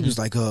to? Mm-hmm. He was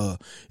like,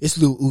 it's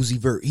Lil Uzi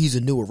Vert. He's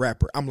a newer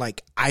rapper. I'm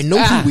like, I know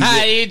who he is.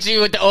 I hit you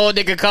with the old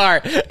nigga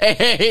card.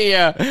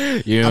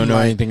 Yeah. You don't know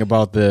anything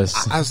about this.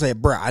 I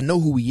said, bro, I know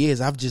who he is.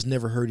 I've just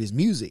never heard his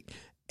music.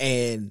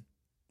 And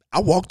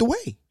I walked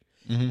away.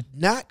 Mm-hmm.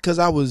 Not because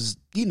I was,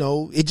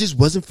 it just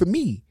wasn't for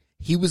me.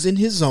 He was in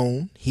his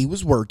zone. He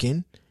was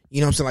working.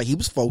 You know what I'm saying? Like, he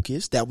was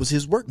focused. That was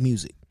his work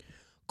music.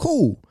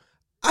 Cool.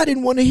 I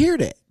didn't want to hear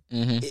that.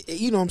 Mm-hmm.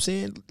 You know what I'm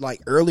saying?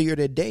 Like earlier in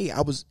the day,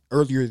 I was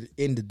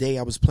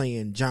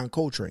playing John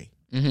Coltrane.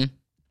 Mm-hmm.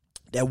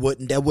 That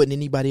wasn't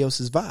anybody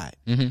else's vibe.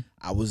 Mm-hmm.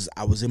 I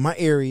was in my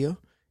area.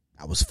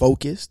 I was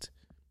focused.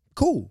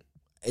 Cool.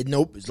 And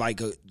nope, it's like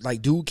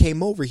dude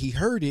came over. He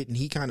heard it and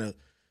he kind of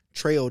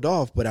trailed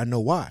off. But I know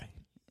why.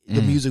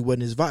 The music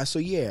wasn't his vibe. So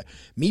yeah,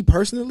 me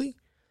personally,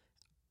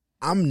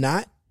 I'm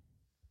not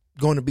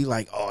going to be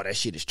like, oh, that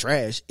shit is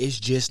trash. It's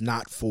just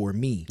not for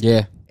me.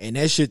 Yeah. And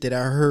that shit that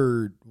I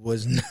heard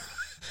was not.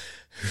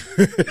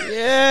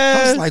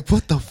 Yeah. I was like,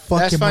 what the fuck?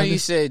 That's funny you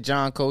said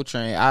John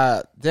Coltrane.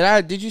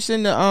 Did you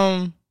send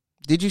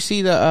did you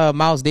see the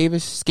Miles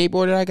Davis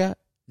skateboard that I got?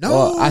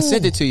 No. I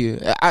sent it to you.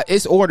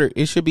 It's ordered.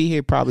 It should be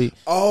here probably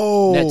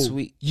next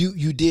week.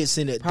 You did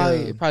send it.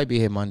 It'll probably be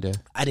here Monday.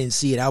 I didn't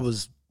see it. I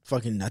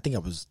think I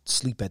was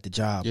asleep at the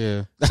job.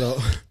 Yeah. So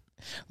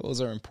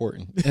those are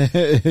important.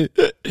 Yeah,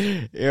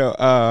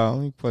 let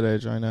me put that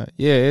joint up.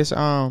 Yeah, it's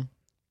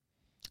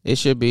it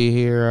should be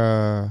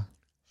here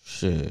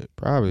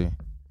probably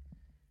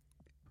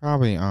I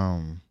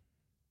don't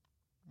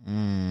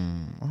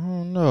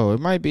know. It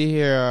might be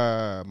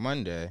here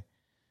Monday.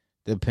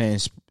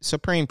 Depends.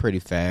 Supreme pretty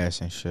fast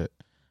and shit.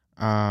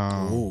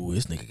 Oh,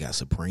 this nigga got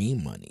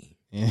Supreme money.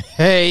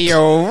 Hey,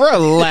 yo,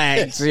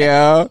 relax,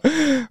 yo.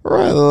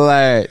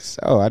 Relax.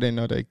 Oh, I didn't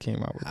know they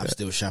came out with I'm that.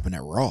 still shopping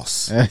at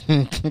Ross.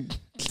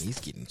 He's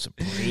getting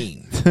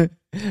Supreme.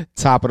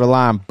 Top of the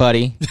line,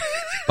 buddy.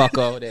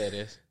 Bucko, there it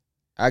is.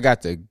 I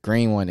got the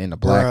green one and the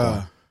black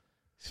one.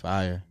 It's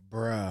fire.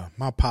 Bruh,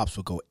 my pops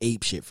would go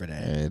ape shit for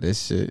that. Yeah,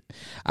 this shit.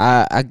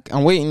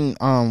 I'm waiting.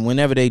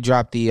 Whenever they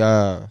drop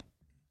the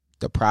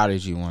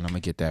Prodigy one, I'm gonna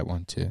get that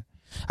one too.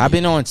 I've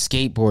been on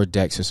skateboard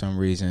decks for some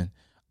reason.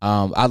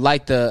 I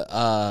like the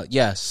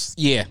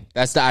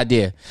that's the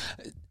idea.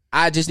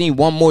 I just need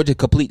one more to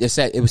complete the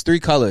set. It was 3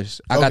 colors.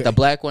 I got the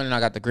black one and I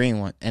got the green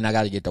one, and I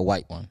got to get the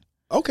white one.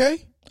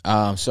 Okay.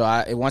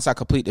 So once I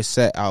complete the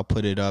set, I'll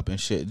put it up and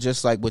shit.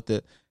 Just like with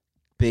the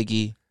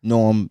Biggie,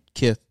 Norm,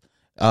 Kith,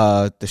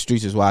 the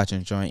Streets is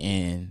Watching joint,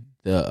 and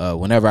the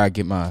whenever I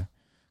get my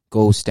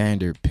gold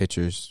standard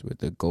pictures with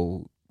the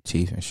gold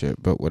teeth and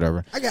shit, but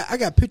whatever. I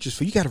got pictures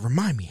for you. You got to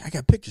remind me. I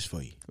got pictures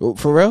for you. Oh,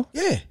 for real?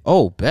 Yeah.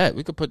 Oh, bet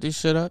we could put this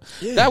shit up.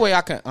 Yeah. That way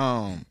I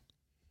can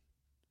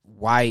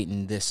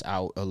widen this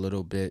out a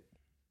little bit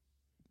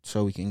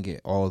so we can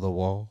get all the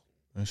wall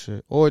and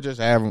shit, or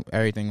just have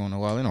everything on the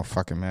wall. It don't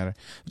fucking matter.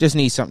 We just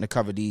need something to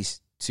cover these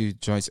 2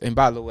 joints. And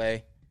by the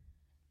way,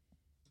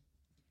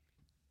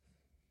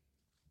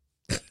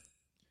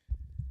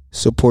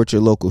 support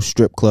your local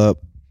strip club.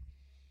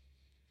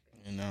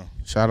 You know,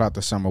 shout out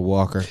to Summer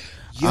Walker.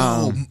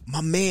 Yo,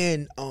 my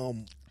man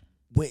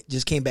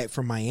just came back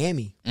from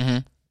Miami. Mm-hmm.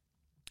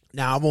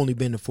 Now, I've only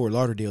been to Fort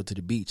Lauderdale to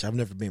the beach. I've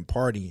never been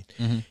partying.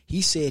 Mm-hmm.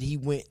 He said he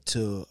went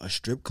to a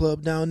strip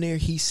club down there.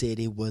 He said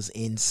it was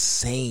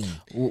insane.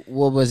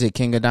 What was it,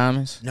 King of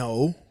Diamonds?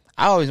 No.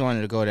 I always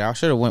wanted to go there. I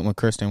should have went when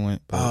Kristen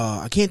went.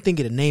 I can't think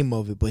of the name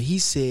of it, but he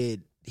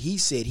said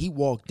he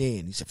walked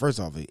in. He said, first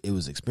off, it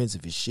was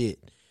expensive as shit.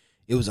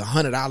 It was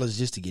 $100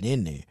 just to get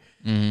in there.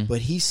 Mm-hmm. But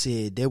he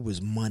said there was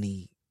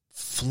money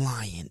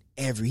flying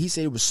he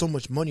said there was so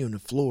much money on the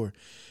floor,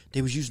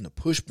 they was using a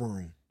push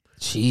broom.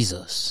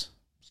 Jesus.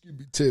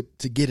 To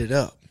get it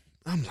up.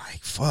 I'm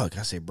like, fuck.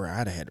 I said, bro,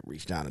 I'd have had to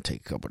reach down and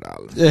take a couple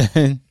dollars.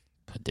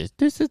 Put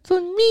this is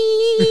on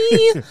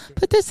me.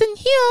 Put this in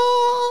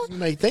here. I'm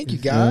like, thank you,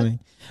 God.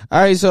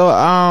 All right, so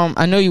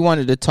I know you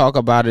wanted to talk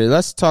about it.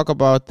 Let's talk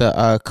about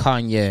the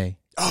Kanye.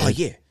 Oh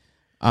yeah.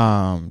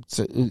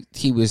 So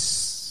he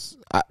was.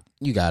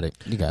 You got it.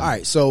 All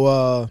right.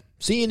 So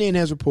CNN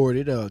has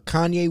reported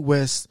Kanye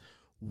West's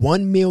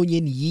 1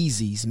 million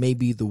Yeezys may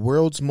be the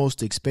world's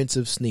most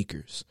expensive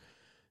sneakers.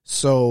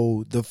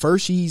 So the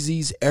first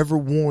Yeezys ever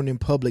worn in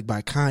public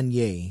by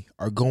Kanye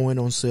are going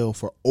on sale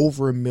for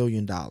over $1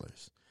 million.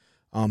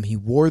 He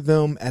wore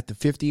them at the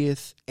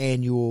 50th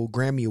annual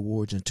Grammy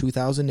Awards in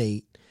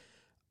 2008,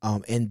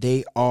 and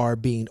they are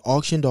being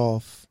auctioned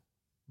off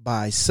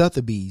by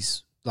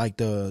Sotheby's,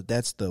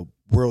 that's the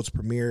world's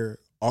premier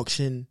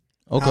auction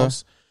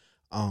house.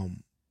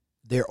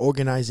 They're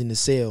organizing the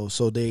sale,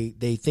 so they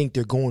think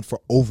they're going for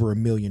over $1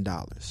 million.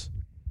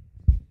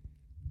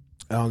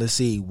 Let's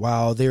see.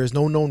 While there is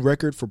no known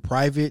record for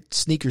private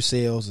sneaker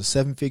sales, a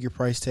 7-figure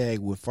price tag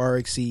would far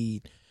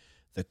exceed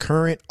the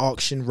current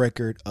auction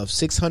record of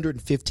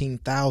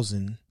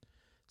 $615,000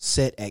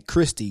 set at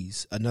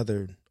Christie's,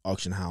 another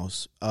auction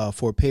house,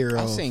 for a pair of.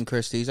 I've seen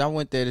Christie's. I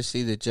went there to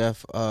see the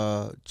Jeff.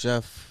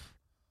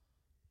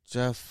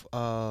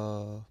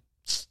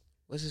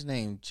 What's his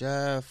name?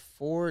 Jeff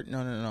Ford?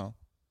 No.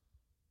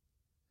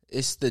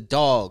 It's the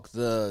dog,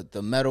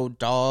 the metal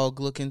dog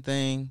looking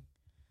thing.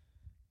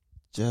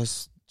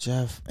 Just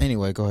Jeff.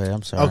 Anyway, go ahead.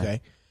 I'm sorry.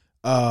 Okay.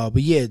 But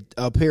yeah,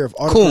 a pair of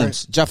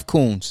Koons. Jeff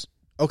Koons.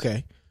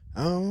 Okay.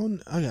 I'll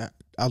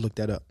look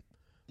that up.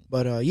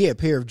 But yeah, a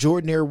pair of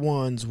Jordan Air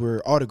Ones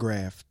were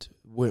autographed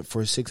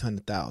for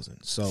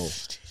 $600,000. So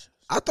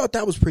I thought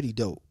that was pretty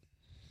dope.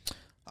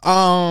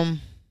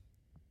 Man,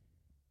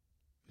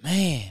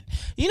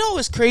 you know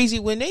what's crazy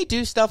when they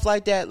do stuff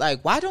like that?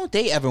 Like, why don't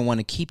they ever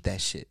want to keep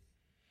that shit?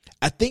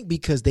 I think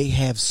because they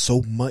have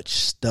so much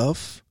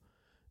stuff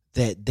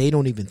that they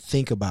don't even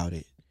think about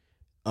it.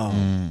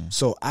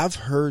 So I've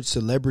heard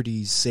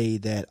celebrities say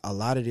that a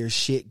lot of their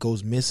shit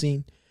goes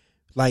missing.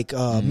 Like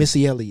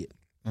Missy Elliott.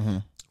 Mm-hmm.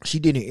 She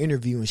did an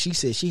interview and she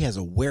said she has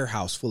a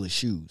warehouse full of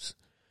shoes.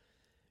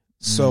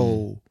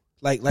 So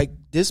like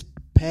this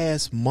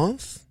past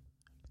month,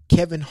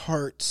 Kevin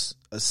Hart's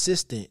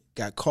assistant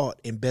got caught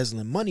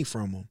embezzling money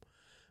from him.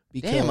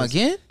 Because, damn,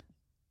 again?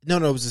 No,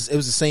 it was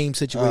the same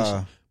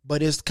situation.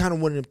 But it's kind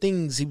of one of them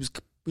things. He was,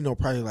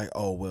 probably like,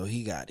 oh well,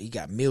 he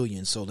got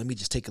millions, so let me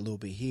just take a little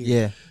bit here.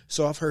 Yeah.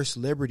 So I've heard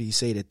celebrities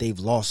say that they've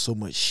lost so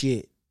much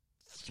shit,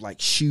 like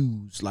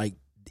shoes, like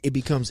it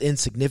becomes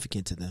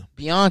insignificant to them.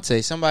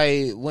 Beyonce,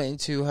 somebody went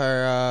into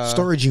her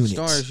storage unit.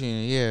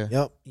 Yeah.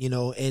 Yep.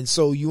 And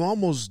so you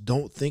almost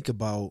don't think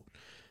about.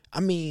 I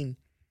mean,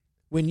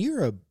 when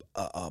you're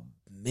a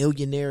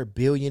millionaire,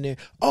 billionaire.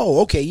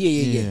 Oh, okay,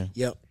 yeah.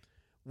 Yep.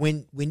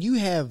 When you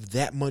have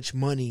that much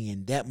money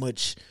and that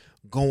much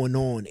going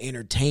on,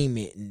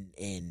 entertainment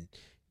and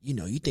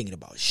you thinking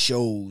about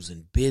shows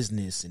and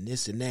business and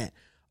this and that,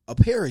 a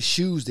pair of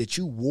shoes that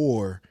you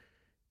wore,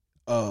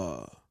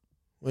 what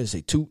did it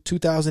say,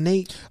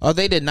 2008? Are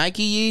they the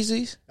Nike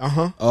Yeezys?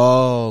 Uh-huh.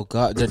 Oh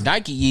god, the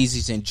Nike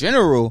Yeezys in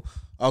general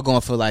are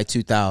going for like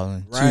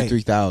 $2,000, right.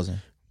 $2,000, $3,000.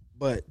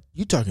 But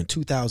you talking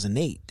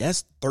 2008?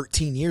 That's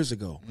 13 years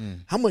ago.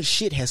 How much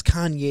shit has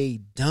Kanye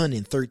done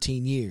in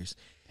 13 years?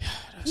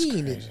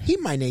 He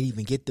might not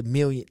even get the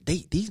million.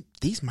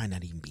 These might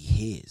not even be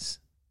his.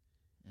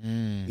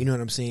 You know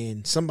what I'm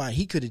saying? Somebody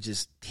he could have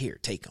just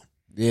take them.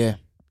 Yeah.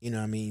 You know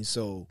what I mean?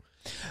 So,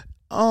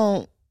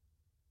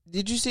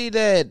 did you see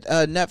that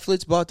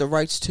Netflix bought the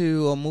rights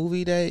to a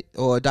movie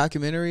or a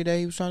documentary that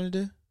he was trying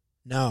to do?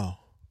 No.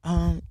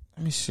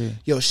 Let me see.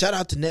 Yo, shout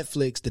out to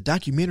Netflix. The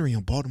documentary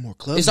on Baltimore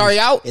Club. It's already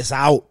out? It's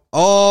out.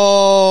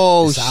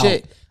 Oh, It's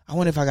shit. out. I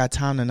wonder if I got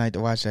time tonight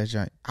to watch that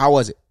joint. How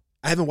was it?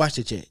 I haven't watched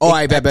it yet. All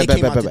right, bet. It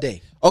came out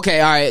today.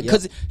 Okay, all right.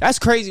 Because that's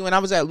crazy. When I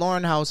was at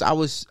Lauren House, I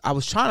was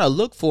trying to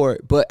look for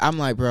it, but I'm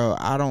like, bro,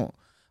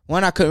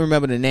 I couldn't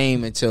remember the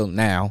name until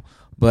now.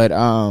 But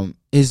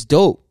it's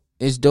dope.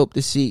 It's dope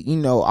to see. You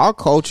know, our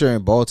culture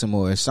in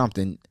Baltimore is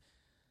something.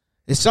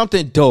 It's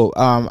something dope.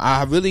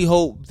 I really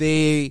hope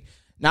they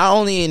not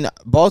only in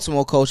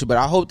Baltimore culture, but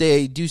I hope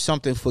they do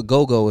something for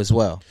go-go as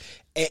well.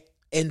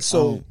 And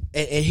so,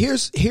 and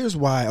here's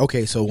why.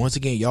 Okay, so once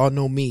again, y'all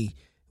know me.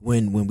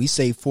 When we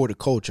say for the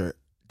culture,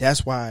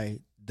 that's why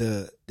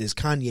this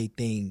Kanye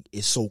thing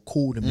is so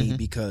cool to me,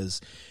 because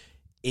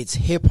it's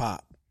hip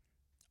hop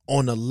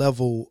on a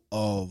level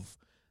of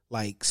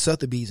like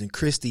Sotheby's and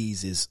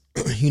Christie's is,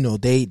 you know,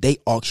 they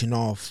auction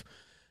off,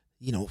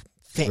 you know,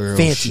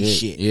 fancy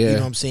shit. Yeah. You know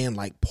what I'm saying?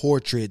 Like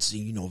portraits,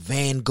 and, you know,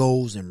 Van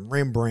Goghs and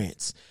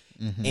Rembrandts,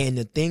 and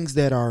the things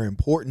that are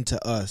important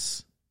to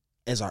us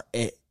as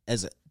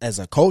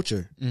a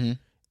culture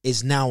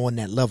is now on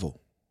that level.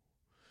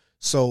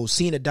 So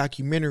seeing a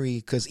documentary,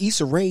 because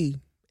Issa Rae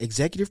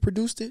executive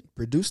produced it.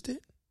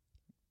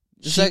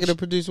 Executive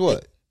produced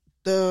what?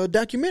 The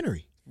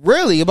documentary.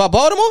 Really? About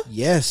Baltimore?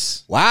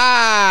 Yes.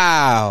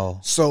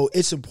 Wow. So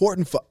it's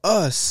important for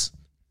us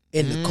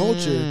in the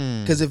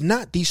culture, because if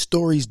not, these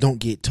stories don't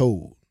get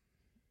told.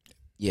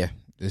 Yeah,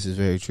 this is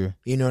very true.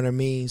 You know what I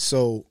mean?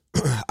 So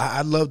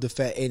I love the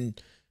fact,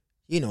 and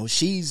you know,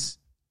 she's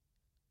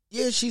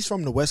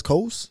from the West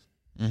Coast.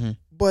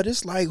 But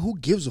it's like, who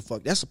gives a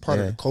fuck? That's a part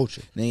of the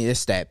culture.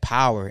 It's that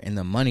power and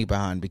the money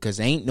behind, because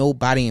ain't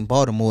nobody in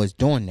Baltimore is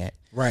doing that.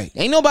 Right.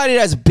 Ain't nobody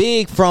that's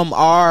big from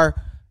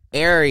our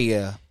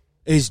area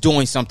is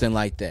doing something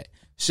like that.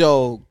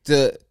 So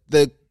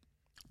I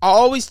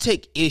always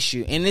take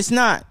issue, and it's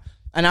not,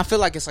 and I feel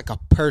like it's like a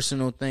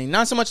personal thing.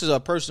 Not so much as a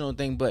personal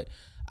thing, but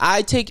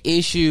I take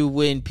issue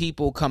when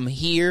people come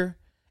here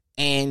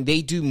and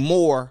they do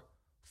more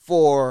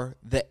for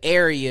the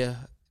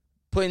area,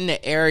 putting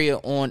the area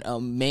on a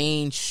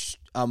main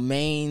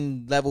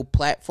level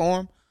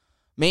platform,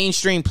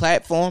 mainstream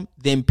platform,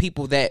 than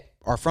people that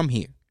are from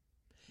here.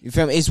 You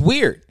feel me? It's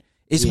weird.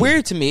 It's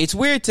weird to me. It's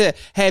weird to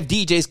have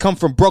DJs come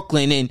from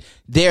Brooklyn and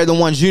they're the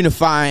ones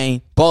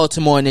unifying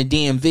Baltimore and the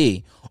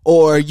DMV.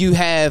 Or you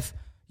have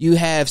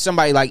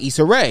somebody like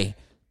Issa Rae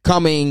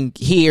coming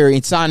here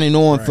and signing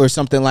on for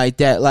something like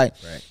that. Like,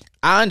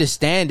 I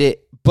understand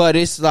it, but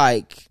it's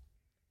like,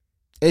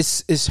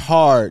 it's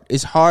hard.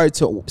 It's hard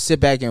to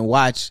sit back and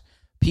watch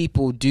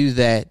people do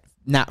that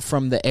not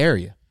from the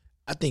area.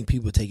 I think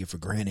people take it for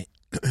granted.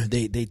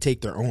 They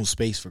take their own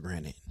space for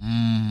granted.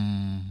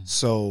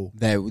 So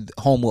that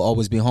home will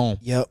always be home.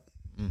 Yep.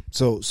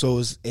 So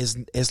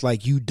it's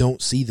like you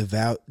don't see the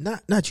value.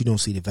 Not you don't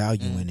see the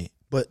value in it,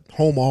 but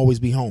home will always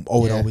be home.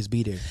 Oh, it always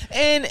be there.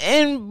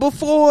 And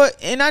before,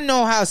 and I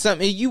know how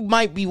you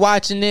might be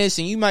watching this,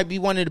 and you might be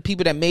one of the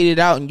people that made it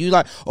out, and you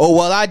like, oh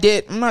well, I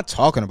did. I'm not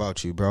talking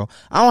about you, bro.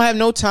 I don't have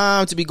no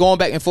time to be going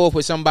back and forth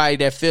with somebody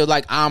that feel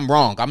like I'm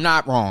wrong. I'm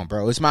not wrong,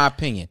 bro. It's my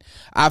opinion.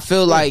 I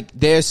feel like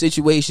there are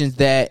situations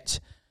that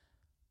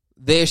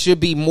there should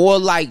be more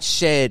light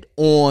shed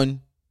on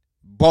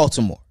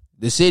Baltimore,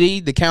 the city,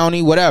 the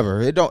county,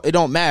 whatever. It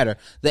don't matter.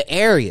 The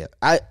area.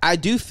 I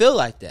do feel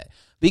like that.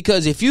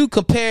 Because if you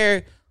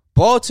compare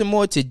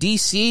Baltimore to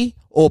DC,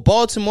 or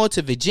Baltimore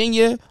to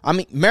Virginia, I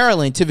mean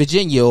Maryland to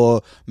Virginia,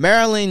 or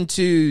Maryland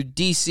to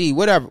DC,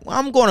 whatever.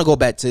 I'm going to go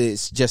back to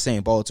just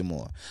saying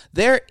Baltimore.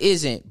 There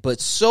isn't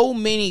but so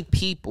many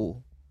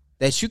people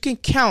that you can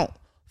count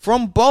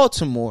from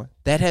Baltimore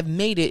that have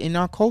made it in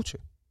our culture.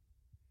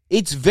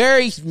 It's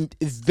very,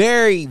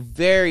 very,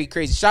 very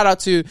crazy. Shout out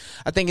to,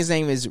 I think his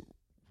name is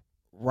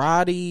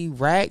Roddy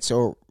Rax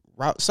or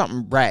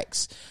something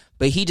Rax,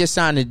 but he just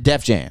signed to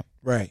Def Jam.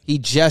 Right. He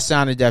just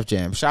signed to Def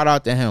Jam. Shout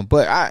out to him.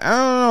 But I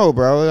don't know,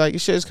 bro. Like,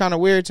 this shit is kind of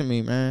weird to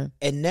me, man.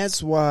 And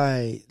that's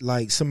why,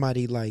 like,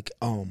 somebody like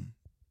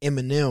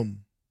Eminem,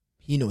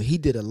 you know, he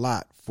did a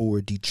lot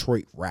for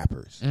Detroit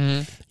rappers.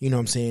 You know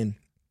what I'm saying?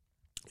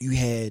 You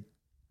had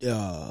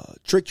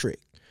Trick Trick.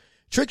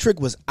 Trick Trick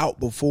was out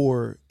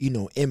before, you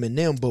know,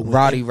 Eminem. But when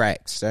Roddy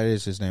Rax, that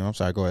is his name. I'm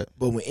sorry, go ahead.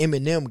 But when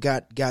Eminem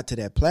got to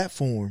that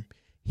platform,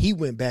 he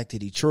went back to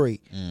Detroit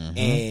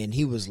and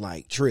he was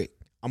like, Trick,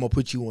 I'm going to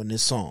put you on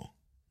this song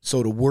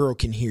so the world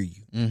can hear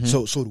you.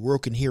 So the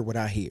world can hear what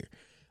I hear.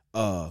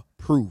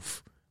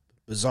 Proof,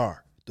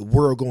 Bizarre. The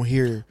world going to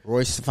hear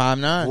Royce the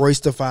 5'9". Royce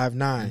the 5'9".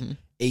 And,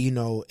 you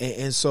know,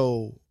 and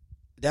so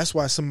that's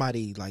why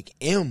somebody like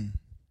M,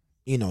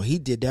 you know, he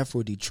did that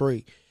for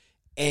Detroit.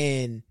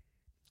 And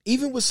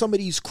even with some of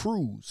these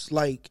crews,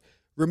 like,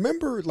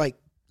 remember, like,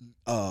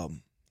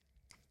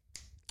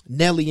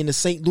 Nelly and the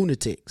Saint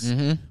Lunatics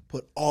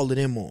put all of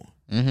them on.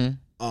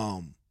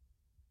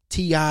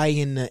 T.I.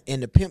 and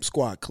the Pimp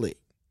Squad clique.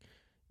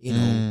 But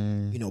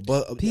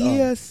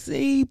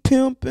PSC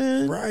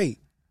pimping. Right.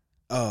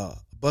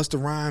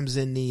 Busta Rhymes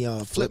and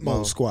the Flip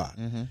Mode Squad.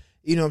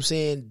 You know what I'm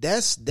saying?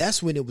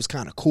 That's when it was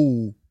kind of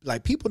cool.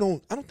 Like, I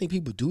don't think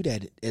people do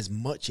that as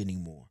much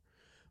anymore.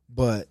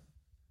 But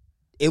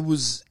it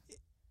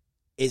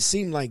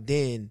seemed like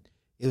then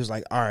it was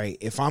like, all right,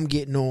 if I'm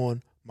getting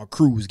on, my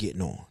crew was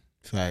getting on.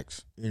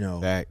 Facts.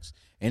 Facts.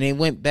 And they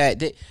went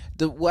back.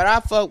 What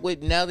I fucked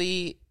with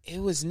Nelly, it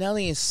was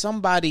Nelly and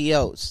somebody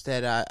else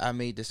that I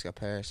made this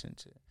comparison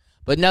to.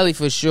 But Nelly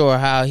for sure,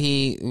 how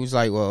he was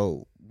like,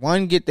 well,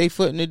 one, get their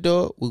foot in the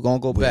door, we're gonna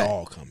go back.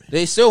 All coming.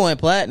 They still went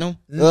platinum.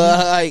 And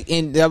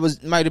that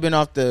might have been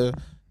off the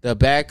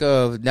back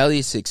of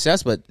Nelly's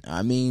success, but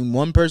I mean,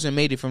 one person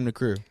made it from the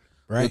crew.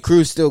 Right. The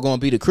crew's still gonna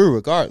be the crew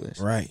regardless.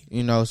 Right.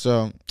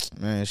 So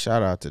man,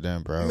 shout out to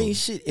them, bro. I mean,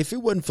 shit, if it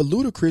wasn't for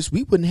Ludacris,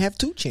 we wouldn't have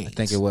 2 Chainz. I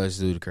think it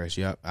was Ludacris.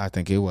 Yep. I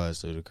think it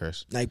was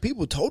Ludacris. Like,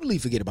 people totally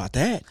forget about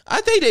that.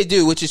 I think they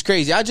do, which is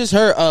crazy. I just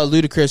heard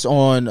Ludacris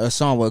on a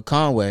song with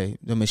Conway,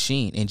 The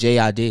Machine, and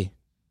J.I.D.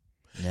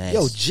 Nice.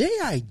 Yo,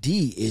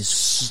 J.I.D.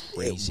 is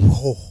crazy.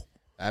 Whoa.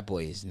 That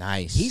boy is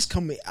nice. He's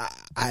coming.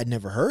 I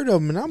never heard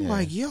of him, and I'm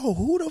like, yo,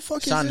 who the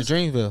fuck Signed is to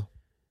this? Dreamville.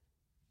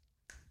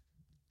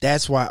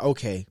 That's why.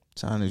 Okay,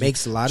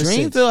 makes a lot of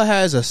sense. Dreamville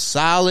has a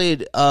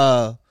solid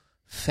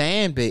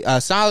fan base,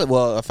 a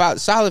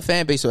solid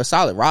fan base, or a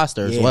solid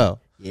roster as well.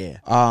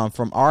 Yeah.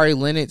 From Ari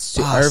Lennox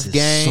to Boss Earth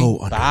Gang. So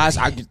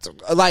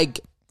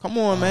come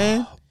on,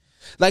 man.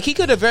 Like, he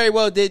could have very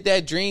well did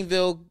that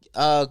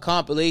Dreamville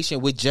compilation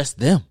with just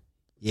them.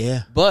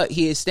 Yeah. But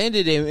he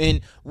extended it,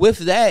 and with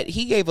that,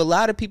 he gave a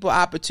lot of people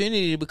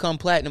opportunity to become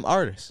platinum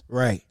artists.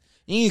 Right.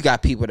 And you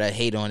got people that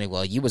hate on it.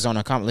 Well, you was on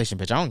a compilation,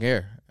 bitch. I don't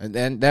care. And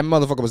then that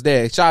motherfucker was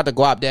there. Shout out to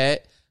Guap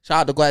Dad.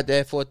 Shout out to Guap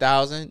Dad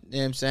 4000. You know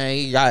what I'm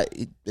saying? He got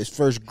his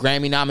first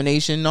Grammy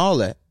nomination and all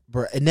that.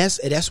 Bro, and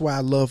that's why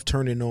I love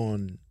turning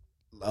on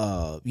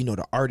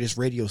the artist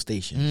radio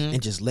station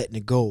and just letting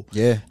it go.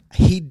 Yeah.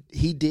 He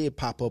did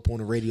pop up on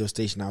a radio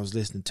station I was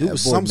listening to. It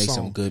was some song.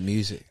 Some good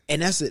music.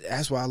 And that's it.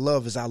 That's what I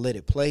love is I let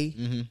it play.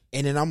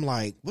 And then I'm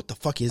like, what the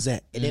fuck is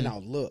that? And then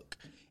I'll look.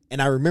 And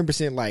I remember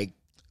saying, like,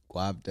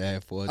 Guap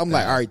Dad 4000. I'm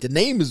like, all right, the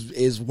name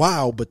is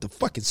wild, but the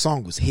fucking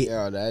song was hit.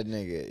 Yo, that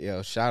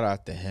nigga, shout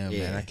out to him,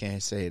 man. I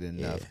can't say it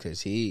enough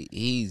because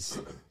he's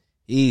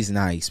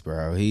nice,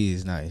 bro.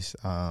 He's nice.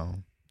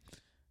 Shout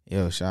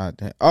out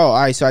to him. Oh,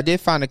 all right, so I did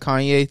find a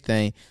Kanye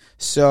thing.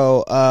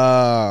 So, it's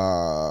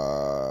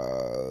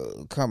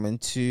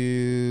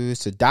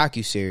a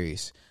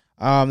docuseries.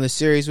 The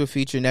series will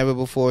feature never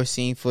before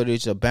seen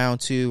footage of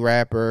Bound 2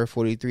 rapper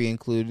 43,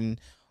 including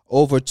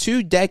over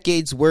 2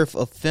 decades worth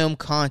of film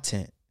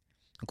content.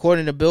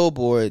 According to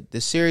Billboard, the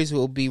series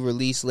will be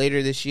released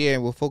later this year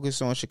and will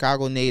focus on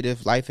Chicago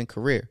native life and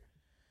career.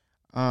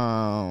 It's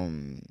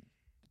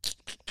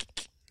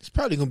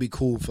probably gonna be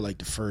cool for like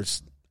the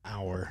first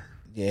hour.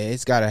 Yeah,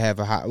 it's got to have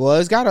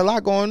it's got a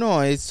lot going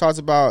on. It talks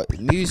about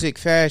music,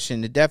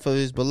 fashion, the death of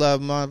his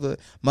beloved mother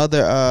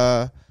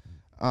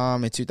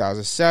in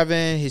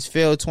 2007, his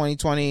failed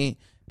 2020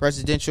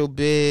 presidential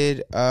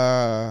bid,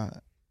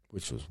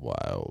 which was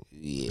wild.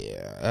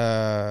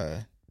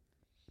 Yeah.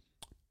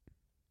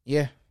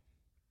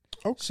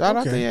 Okay. Shout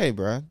out to Ye,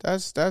 bro.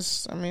 That's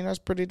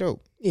pretty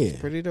dope. Yeah. It's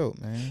pretty dope,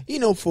 man.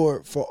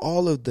 For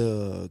all of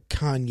the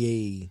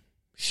Kanye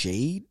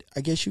shade,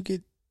 I guess you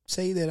could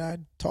say that I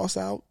toss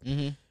out.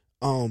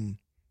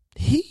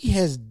 He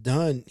has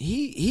done.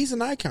 He's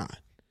an icon.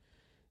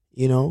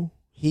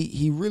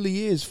 He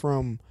really is,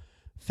 from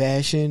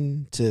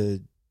fashion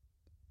to,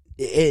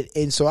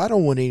 and so I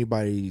don't want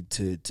anybody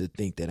to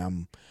think that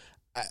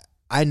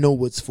I know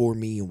what's for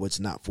me and what's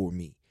not for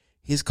me.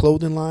 His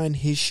clothing line,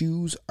 his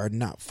shoes are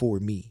not for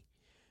me,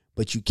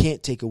 but you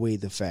can't take away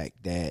the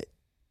fact that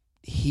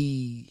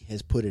he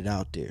has put it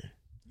out there.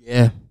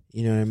 Yeah,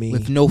 you know what I mean,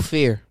 with no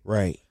fear.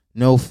 Right.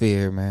 No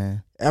fear,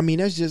 man. I mean,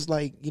 that's just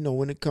like,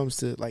 when it comes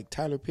to like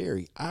Tyler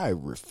Perry, I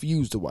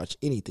refuse to watch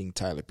anything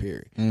Tyler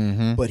Perry,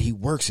 but he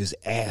works his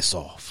ass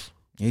off.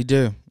 He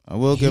do. I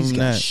will give him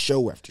that.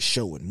 Show after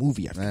show and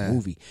movie after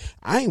movie.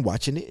 I ain't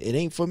watching it. It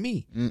ain't for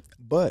me.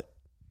 But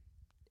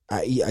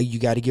you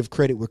got to give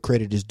credit where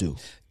credit is due.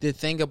 The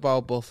thing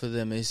about both of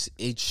them is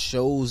it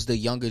shows the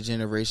younger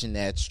generation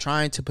that's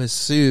trying to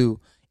pursue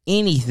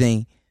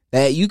anything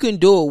that you can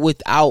do it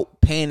without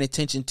paying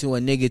attention to a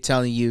nigga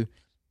telling you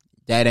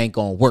that ain't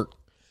gonna work.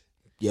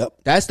 Yep.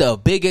 That's the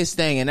biggest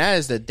thing, and that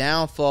is the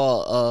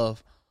downfall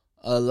of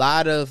a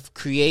lot of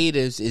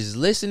creatives, is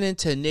listening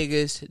to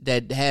niggas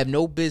that have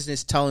no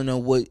business telling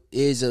them what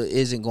is or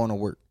isn't gonna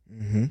work.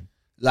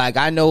 Like,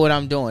 I know what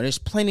I'm doing. There's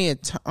plenty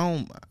of time. Oh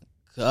my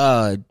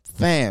God,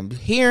 fam.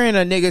 Hearing a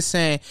nigga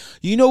saying,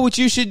 you know what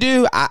you should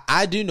do?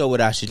 I do know what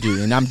I should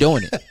do, and I'm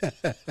doing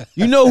it.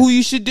 You know who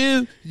you should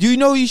do? You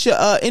know who you should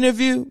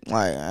interview?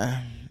 Like,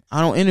 I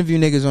don't interview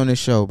niggas on this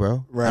show,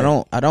 bro. Right.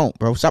 I don't,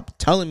 bro. Stop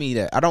telling me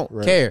that. I don't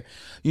care.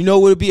 You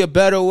know, would it be a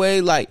better way?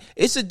 Like,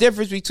 it's a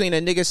difference between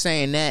a nigga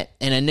saying that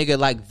and a nigga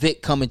like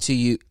Vic coming to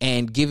you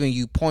and giving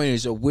you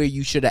pointers of where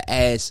you should have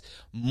asked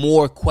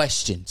more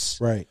questions.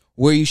 Right.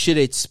 Where you should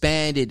have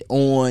expanded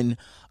on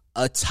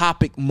a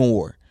topic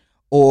more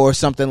or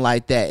something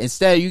like that.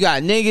 Instead, you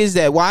got niggas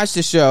that watch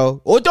the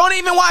show or don't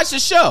even watch the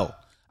show.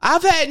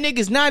 I've had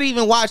niggas not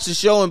even watch the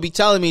show and be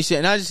telling me shit,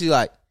 and I just be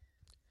like,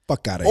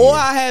 fuck out of or here.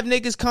 I have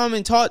niggas come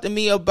and talk to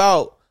me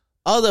about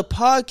other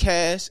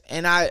podcasts,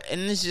 and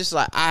it's just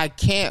like, I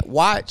can't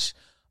watch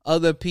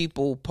other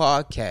people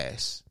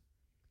podcasts.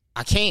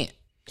 I can't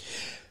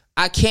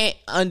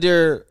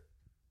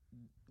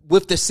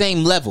with the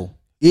same level.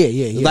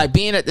 Yeah. Like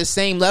being at the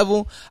same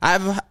level, I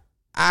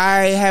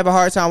have a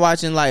hard time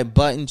watching like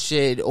Button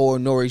shit or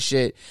Nori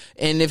shit.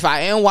 And if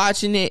I am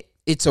watching it,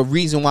 it's a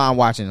reason why I'm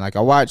watching. Like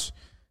I watch,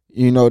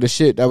 the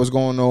shit that was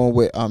going on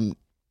with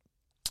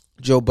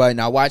Joe Budden.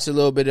 I watched a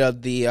little bit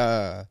of the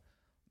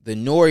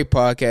Nori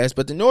podcast,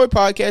 but the Nori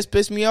podcast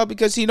pissed me off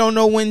because he don't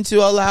know when to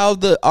allow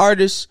the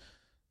artists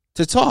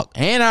to talk.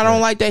 And I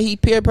don't like that he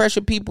peer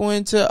pressure people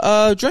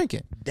into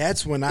drinking.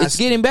 That's when it's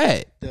getting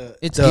bad.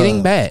 It's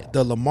getting bad.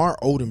 The Lamar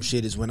Odom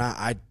shit is when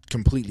I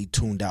completely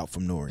tuned out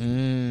from Nori.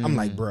 I'm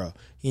like, bro,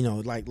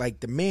 like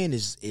the man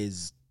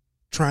is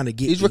trying to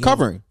get. He's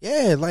recovering.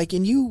 Yeah, like,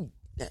 and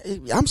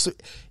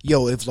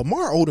if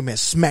Lamar Odom had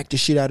smacked the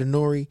shit out of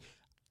Nori,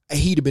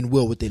 he'd have been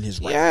well within his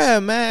rights. Yeah,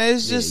 man.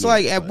 It's just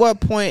like, at what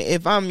point,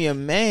 if I'm your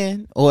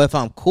man or if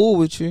I'm cool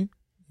with you,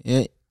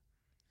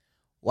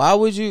 why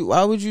would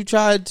you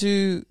try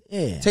to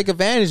take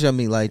advantage of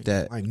me like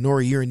that? Like,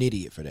 Nori, you're an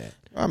idiot for that.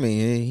 I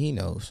mean, he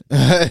knows.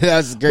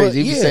 That's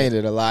crazy. He be saying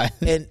it a lot.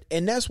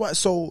 And that's why.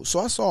 So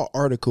I saw an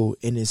article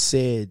and it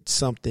said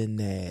something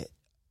that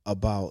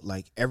about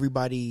like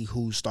everybody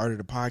who started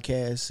a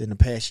podcast in the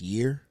past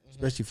year,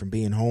 especially from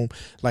being home.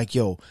 Like,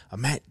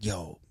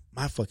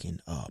 my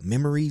fucking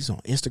memories on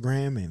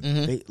Instagram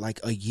and like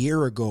a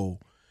year ago,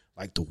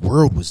 like the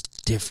world was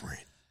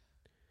different.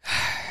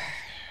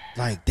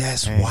 Like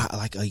that's why,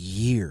 like a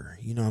year,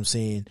 you know what I'm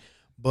saying?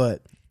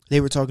 But they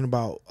were talking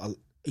about,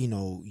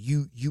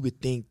 you would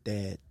think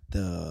that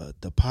the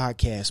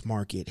podcast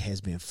market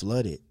has been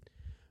flooded,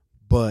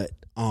 but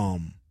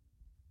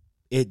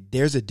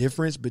there's a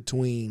difference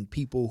between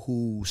people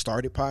who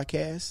started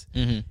podcasts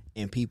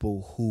and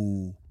people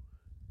who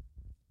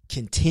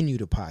continue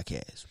to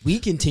podcast. We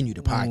continue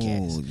to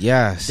podcast. Ooh,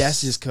 yes.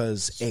 That's just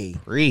because,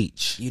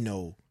 preach.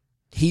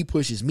 He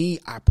pushes me,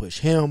 I push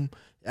him.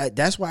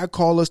 That's why I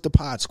call us the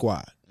Pod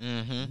Squad.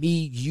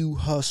 Me, you,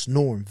 Huss,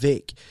 Norm,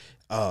 Vic,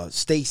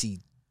 Stacy.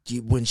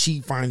 When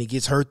she finally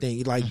gets her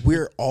thing, like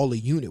we're all a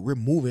unit. We're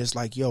moving. It's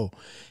like,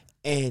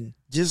 and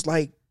just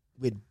like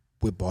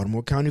with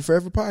Baltimore County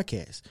Forever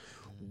podcast,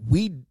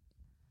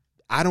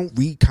 I don't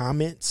read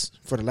comments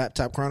for the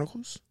Laptop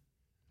Chronicles.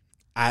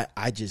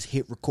 I just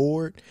hit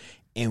record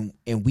and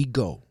we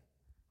go,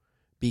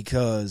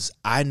 because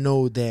I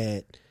know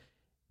that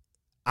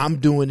I'm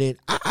doing it.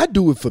 I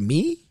do it for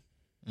me.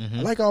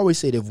 Like I always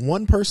said, if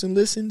one person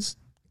listens,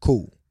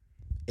 cool.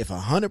 If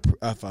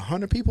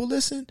 100 people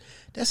listen,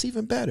 that's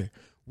even better.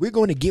 We're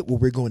going to get what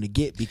we're going to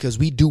get because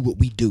we do what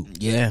we do.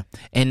 Yeah,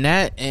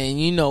 and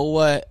you know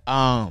what?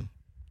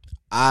 I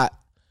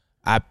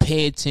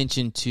pay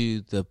attention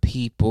to the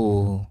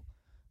people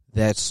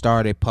that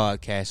started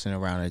podcasting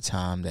around the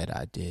time that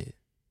I did,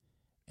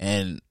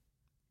 and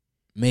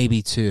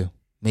maybe 2,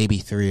 maybe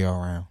 3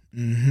 around.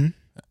 And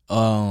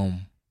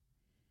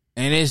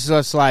it's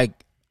just like,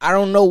 I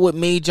don't know what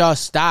made y'all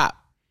stop,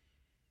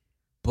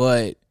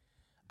 but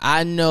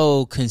I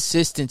know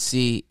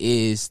consistency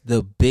is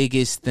the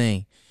biggest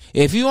thing.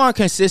 If you aren't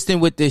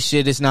consistent with this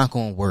shit, it's not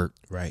going to work.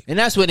 Right. And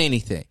that's with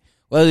anything.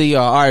 Whether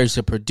you're an artist,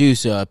 a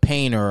producer, a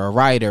painter, a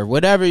writer,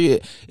 whatever.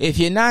 If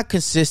you're not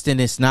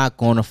consistent, it's not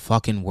going to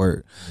fucking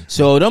work.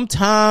 So them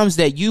times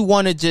that you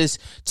want to just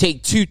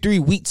take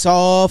 2-3 weeks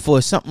off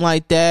or something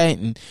like that,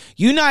 and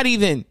you're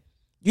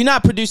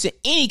not producing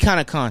any kind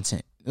of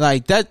content.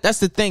 Like that's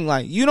the thing.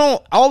 Like, you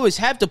don't always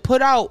have to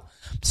put out.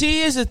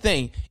 See, here's the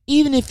thing.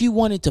 Even if you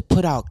wanted to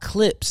put out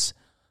clips,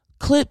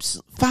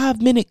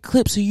 5-minute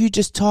clips of you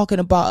just talking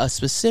about a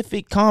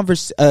specific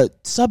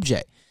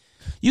subject,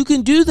 you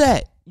can do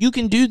that.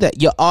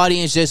 Your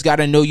audience just got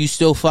to know you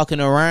still fucking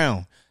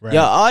around. Right.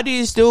 Your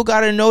audience still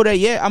got to know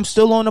that, I'm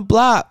still on the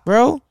block,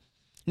 bro.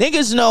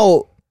 Niggas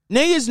know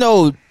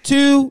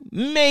 2,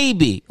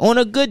 maybe on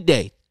a good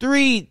day,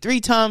 3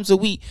 times a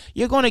week,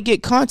 you're going to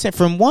get content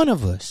from one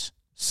of us.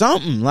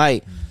 Something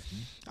like,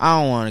 I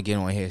don't want to get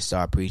on here and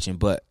start preaching,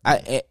 but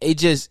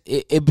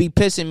it be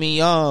pissing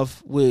me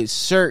off with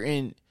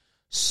certain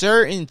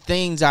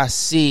things I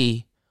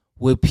see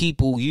with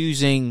people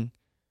using.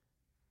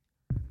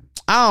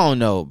 I don't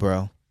know,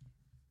 bro.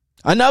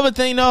 Another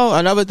thing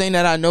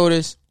that I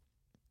noticed,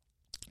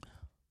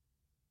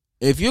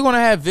 if you're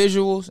gonna have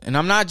visuals, and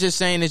I'm not just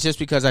saying it's just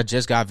because I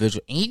just got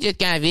visual. He just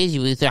got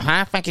visuals. So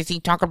how the fuck is he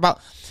talking about?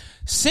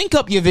 Sync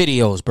up your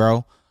videos,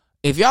 bro.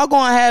 If y'all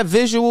gonna have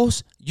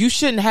visuals, you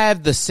shouldn't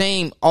have the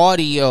same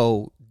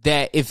audio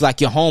that if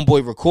like your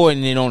homeboy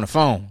recording it on the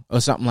phone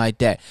or something like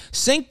that.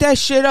 Sync that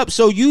shit up.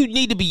 So you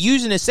need to be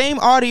using the same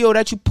audio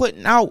that you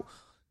putting out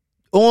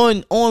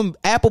on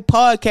Apple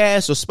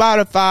Podcasts or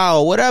Spotify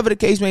or whatever the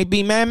case may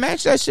be, man.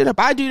 Match that shit up.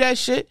 I do that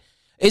shit.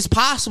 It's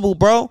possible,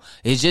 bro.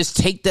 It's just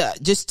take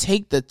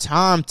the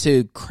time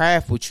to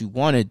craft what you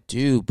want to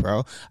do,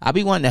 bro. I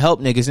be wanting to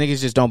help niggas. Niggas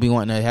just don't be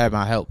wanting to have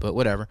my help, but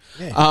whatever.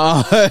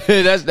 Yeah.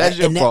 That's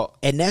your fault.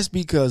 And that's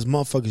because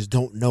motherfuckers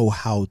don't know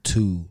how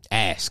to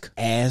ask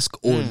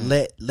or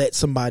let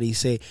somebody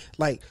say,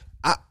 like,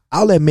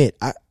 I'll admit,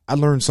 I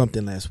learned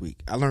something last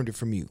week. I learned it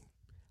from you.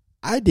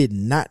 I did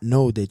not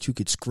know that you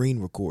could screen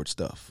record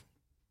stuff.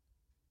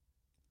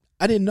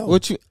 I didn't know.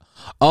 What you...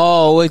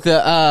 Oh, with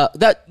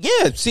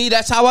the see,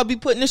 that's how I be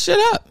putting the shit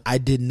up. I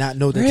did not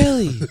know that.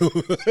 Really?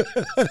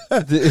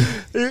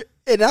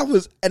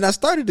 and I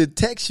started to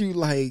text you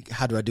like,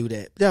 how do I do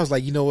that? Then I was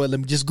like, you know what?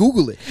 Let me just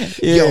Google it.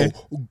 Yeah.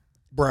 Yo,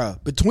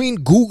 bruh, between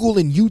Google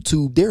and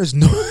YouTube, there's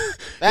no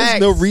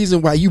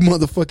reason why you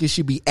motherfuckers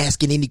should be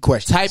asking any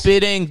questions. Type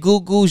it in.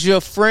 Google's your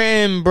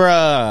friend,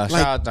 bruh.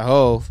 Shout out to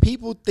Hov.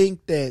 People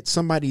think that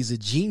somebody's a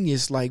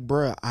genius. Like,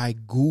 bruh, I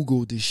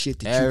Googled this shit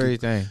that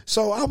everything.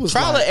 So I was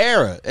trial and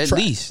error, at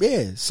least.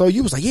 Yeah. So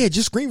you was like, yeah,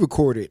 just screen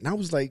record it. And I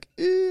was like,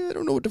 I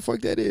don't know what the fuck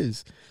that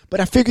is.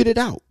 But I figured it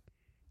out.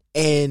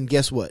 And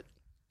guess what?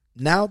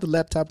 Now the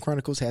Laptop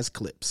Chronicles has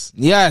clips.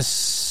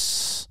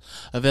 Yes.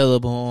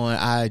 Available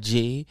on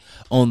IG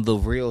on the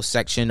real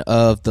section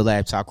of the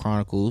Laptop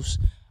Chronicles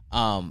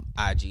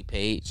IG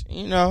page,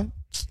 you know.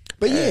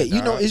 But yeah,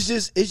 you know, it's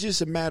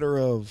just a matter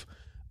of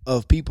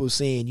people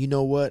saying, you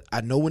know what,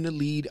 I know when to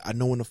lead, I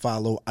know when to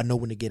follow, I know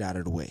when to get out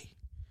of the way.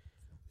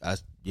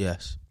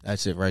 Yes,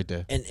 that's it right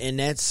there. And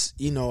that's,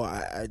 you know,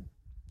 I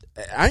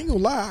ain't gonna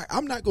lie,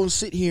 I'm not gonna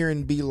sit here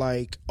and be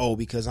like, oh,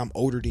 because I'm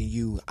older than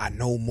you, I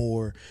know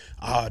more.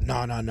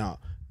 No.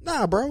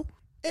 Nah, bro.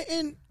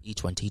 And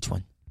each one teach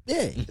one.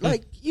 Yeah,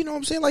 like, you know what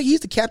I'm saying? Like, he's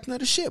the captain of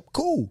the ship.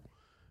 Cool.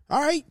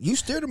 All right, you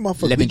steer the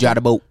motherfucker. Let me drive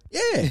the boat.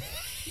 Yeah.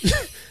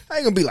 I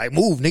ain't gonna be like,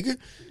 move, nigga.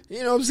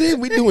 You know what I'm saying?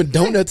 We doing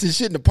donuts and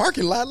shit in the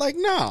parking lot. Like,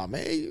 nah,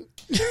 man.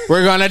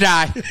 We're gonna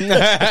die.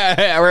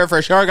 We're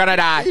for sure gonna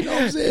die. You know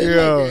what I'm saying?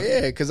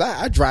 Yeah, like, because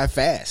I drive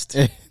fast.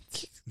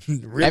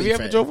 Really have you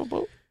fast. ever drove a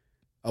boat?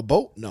 A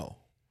boat? No.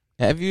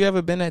 Have you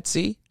ever been at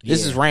sea? Yeah.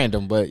 This is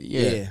random, but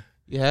yeah.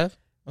 You have?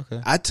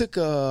 Okay. I took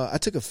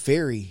a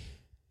ferry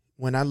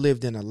when I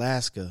lived in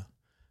Alaska.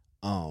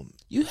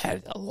 You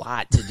had a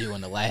lot to do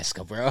in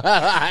Alaska, bro.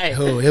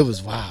 Oh, it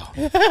was wild.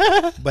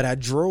 But I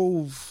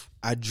drove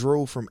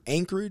from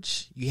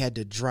Anchorage. You had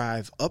to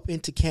drive up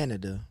into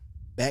Canada,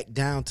 back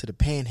down to the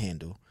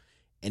Panhandle,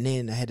 and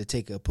then I had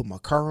to put my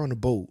car on the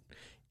boat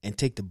and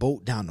take the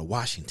boat down to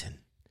Washington.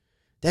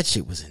 That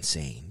shit was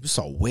insane. We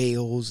saw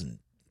whales and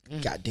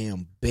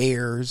goddamn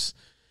bears.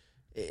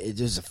 It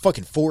was a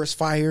fucking forest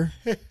fire.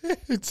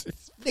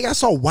 Nigga, I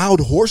saw wild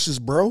horses,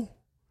 bro.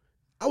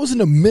 I was in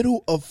the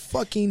middle of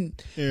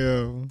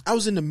I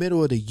was in the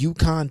middle of the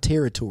Yukon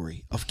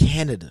territory of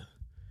Canada.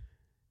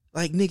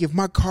 Like, nigga, if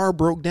my car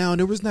broke down,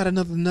 there was not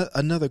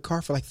another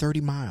car for like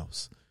 30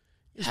 miles.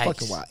 It's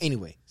fucking wild.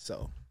 Anyway,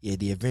 so yeah,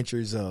 the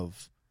adventures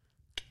of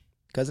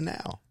Cousin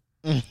Al.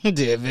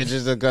 The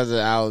adventures of Cousin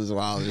Al is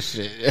wild as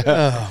shit.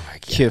 Oh my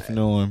god, Kif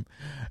Norm.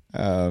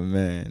 Oh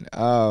man.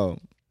 Oh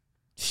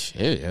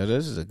shit. Yeah,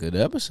 this is a good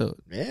episode.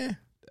 Yeah.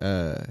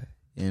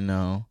 You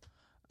know.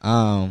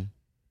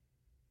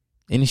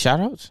 Any shout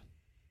outs?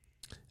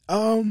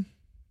 Yeah,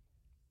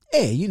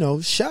 you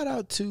know, shout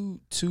out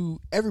to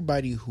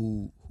everybody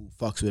who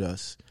fucks with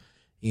us.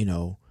 You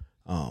know,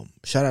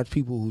 shout out to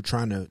people who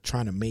trying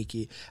to make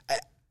it.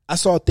 I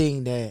saw a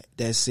thing that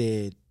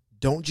said,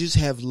 don't just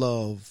have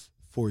love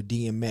for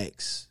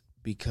DMX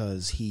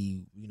because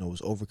he, you know,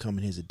 was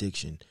overcoming his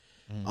addiction.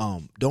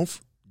 Don't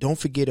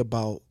forget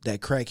about that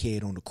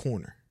crackhead on the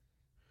corner.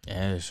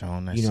 Yeah,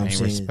 showing that, you know,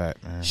 same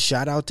respect, man.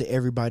 Shout out to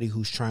everybody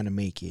who's trying to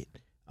make it.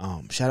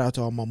 Shout out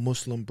to all my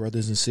Muslim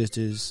brothers and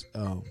sisters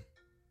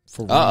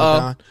for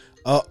Ramadan.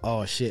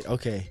 Oh shit.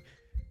 Okay.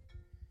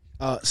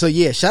 So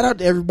yeah, shout out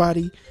to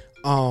everybody.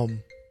 All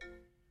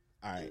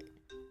right.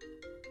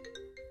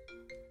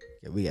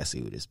 Yeah, we gotta see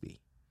who this be.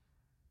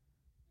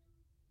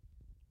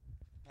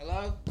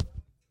 Hello?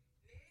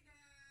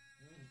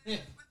 Yes,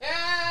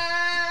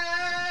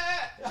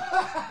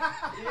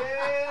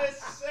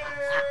 sir.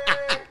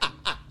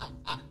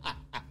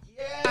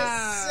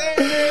 Yes,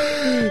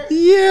 sir.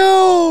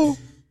 Yo.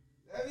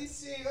 Let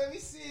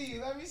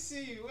me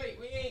see you. Wait,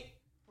 we ain't.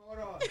 Hold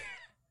on.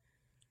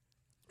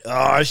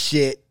 Oh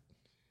shit.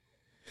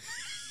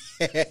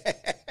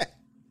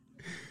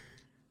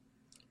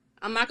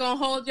 I'm not gonna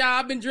hold y'all.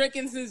 I've been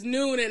drinking since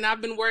noon, and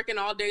I've been working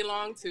all day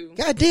long too.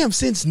 Goddamn,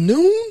 since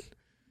noon?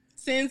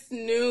 Since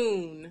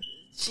noon.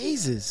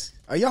 Jesus.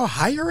 Are y'all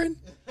hiring?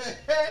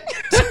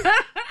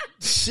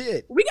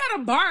 Shit. We got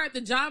a bar at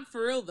the job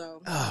for real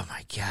though. Oh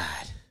my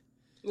god.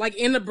 Like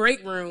in the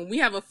break room, we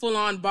have a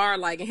full-on bar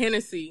like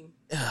Hennessy.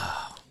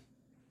 Oh.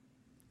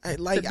 It's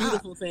a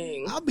beautiful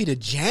thing. I'll be the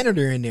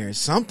janitor in there or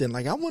something.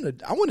 Like I want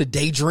to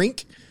day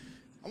drink.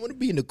 I want to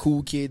be in the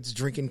cool kids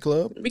drinking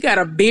club. We got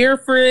a beer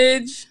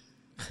fridge.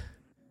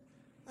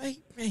 Like,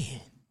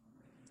 man.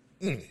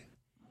 Mm.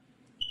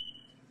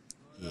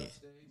 Yeah.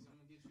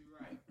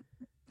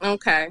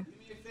 Okay. Do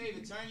me a favor.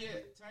 Turn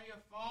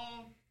your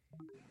phone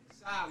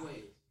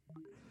sideways.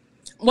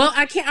 Well,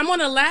 I can't. I'm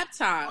on a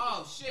laptop.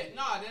 Oh shit!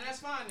 No, then that's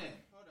fine then.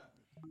 Hold up.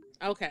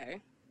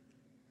 Okay.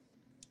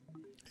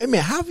 Hey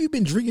man, how have you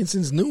been drinking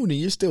since noon and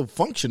you're still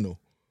functional?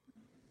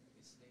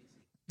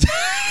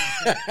 that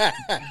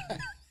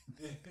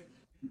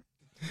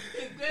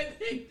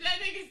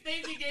nigga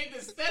Stacey gave the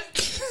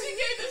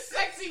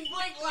sexy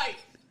blink like.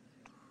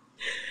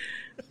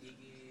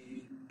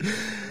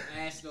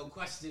 Ask no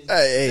questions.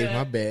 Hey,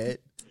 my bad.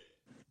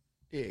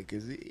 Yeah,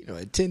 because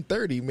at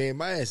 10:30, man,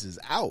 my ass is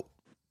out.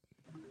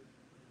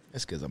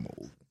 That's because I'm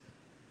old.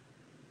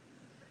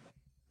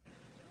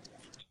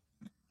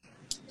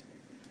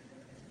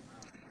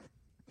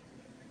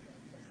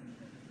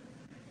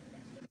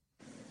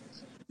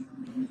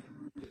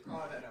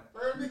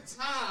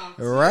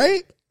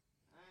 Right?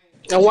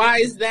 And why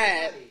is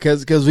that?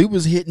 Because we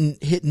was hitting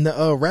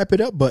the wrap it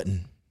up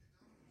button.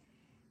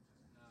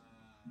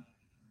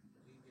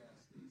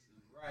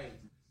 Right.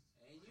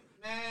 And you,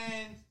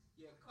 man,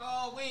 your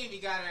call, we ain't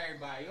even got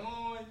everybody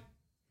on.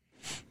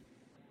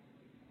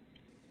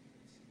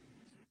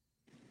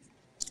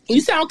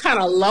 You sound kind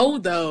of low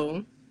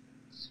though.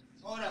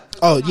 Hold up.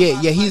 Oh yeah,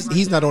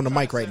 he's not on the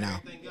mic right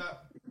now. Real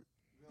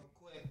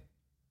quick.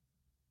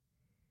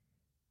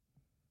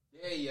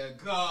 There you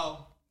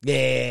go.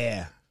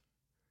 Yeah.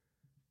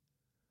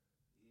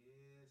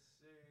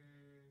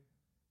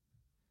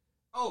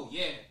 Oh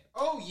yeah.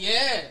 Oh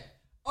yeah.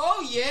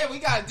 Oh yeah. We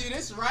gotta do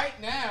this right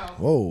now.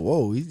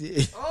 Whoa.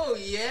 Oh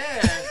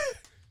yeah.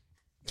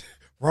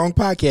 Wrong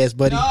podcast,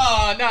 buddy.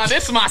 No,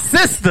 this is my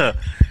sister.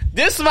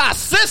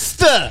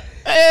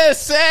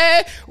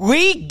 Say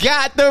we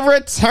got the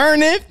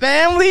returning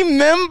family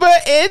member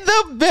in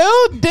the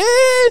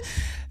building.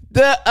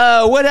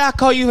 What did I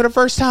call you for the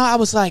first time? I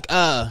was like,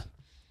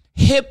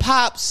 hip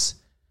hop's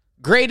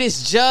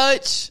greatest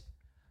judge,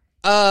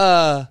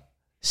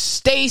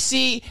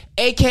 Stacy,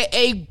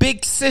 aka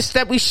Big Sis,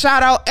 that we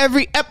shout out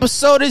every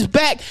episode, is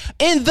back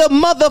in the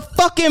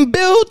motherfucking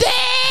building.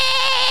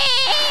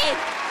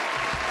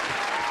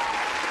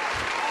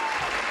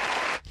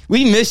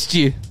 We missed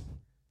you.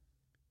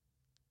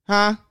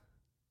 Huh?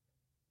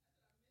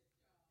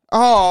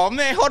 Oh,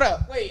 man, hold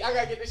up. Wait, I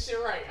gotta get this shit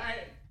right.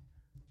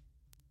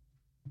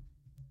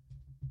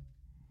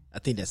 I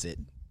think that's it.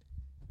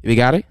 We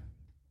got it?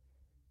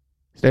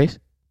 Stace?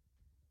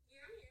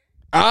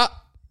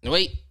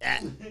 Wait.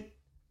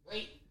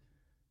 Wait.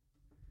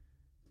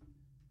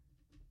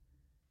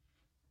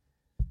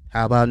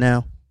 How about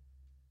now?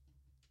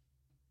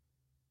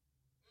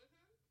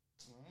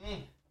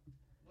 Wait.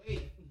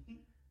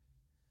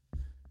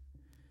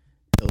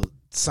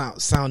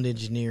 Sound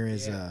engineer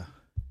is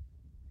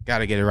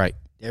Gotta get it right.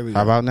 there we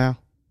How go. about now?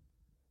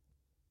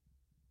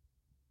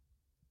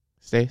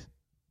 Stace?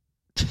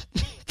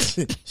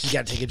 She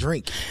got to take a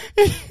drink.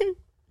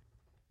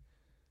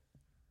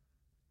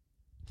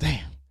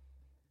 Damn.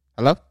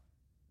 Hello?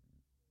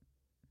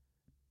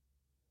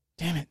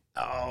 Damn it.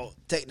 Oh,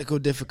 technical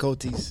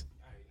difficulties.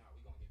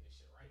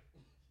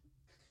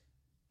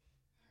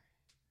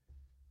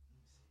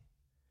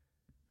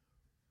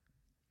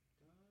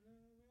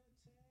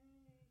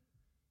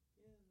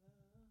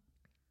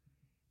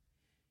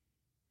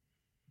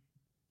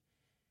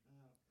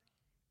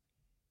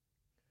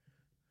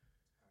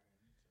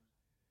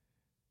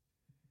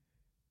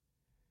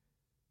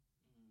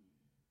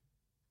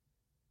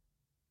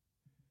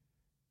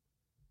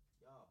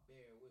 Bear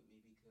with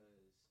me because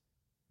he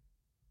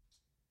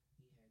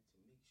had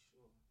to make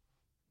sure.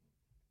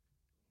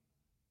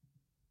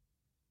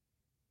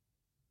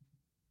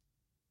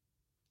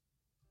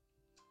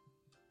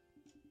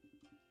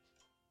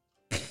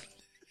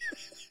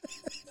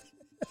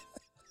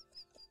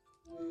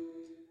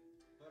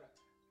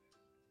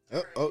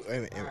 Oh, wait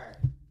a minute. All right.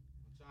 I'm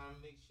trying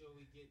to make sure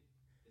we get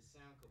the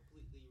sound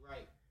completely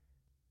right.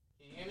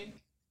 Can you hear me?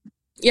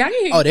 Yeah, I can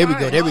hear you. Oh, there we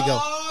fine. go. There we go.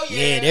 Oh, yeah.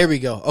 Yeah, there we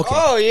go. Okay.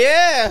 Oh,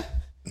 yeah.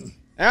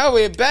 Now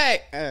we're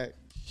back.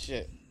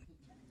 Shit.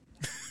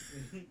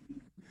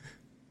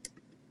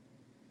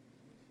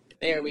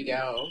 There we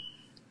go.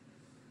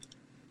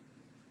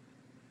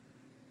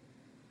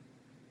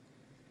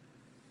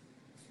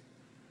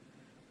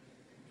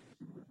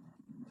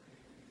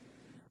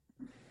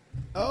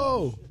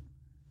 Oh.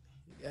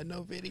 Got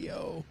no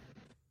video.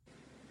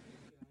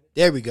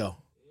 There we go.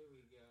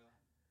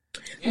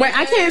 Wait,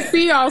 I can't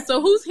see y'all.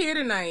 So who's here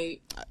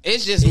tonight?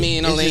 It's just me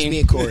and It's Aline. just me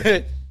and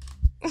Corey.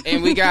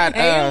 And we got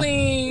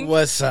Aileen.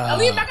 What's up?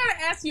 Aleem, I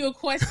gotta ask you a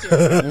question.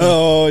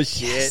 Oh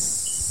shit.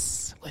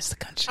 Yes. Where's the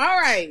country? All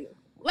right.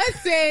 Let's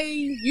say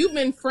you've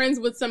been friends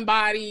with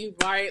somebody,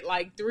 right?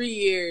 Like 4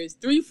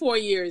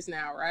 years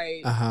now,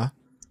 right? Uh-huh.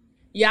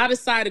 Y'all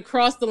decide to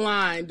cross the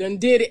line. Done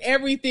did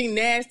everything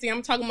nasty.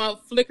 I'm talking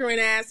about flickering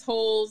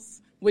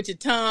assholes with your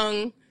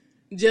tongue.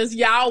 Just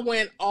y'all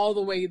went all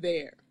the way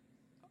there.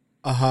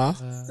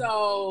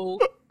 So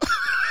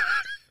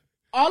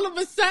all of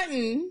a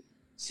sudden,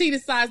 she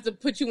decides to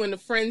put you in the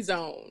friend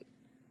zone.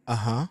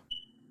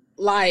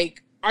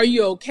 Like, are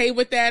you okay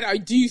with that? Or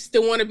do you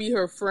still want to be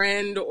her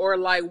friend? Or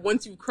like,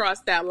 once you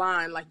cross that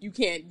line, like, you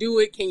can't do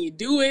it. Can you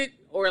do it?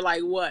 Or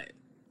like what?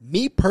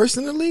 Me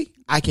personally,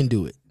 I can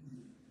do it.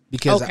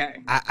 Because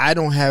I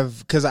don't have,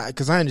 because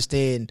I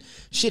understand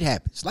shit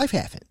happens. Life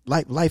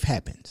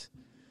happens.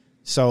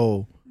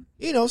 So,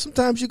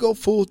 sometimes you go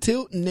full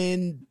tilt and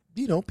then,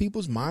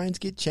 people's minds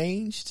get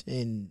changed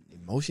and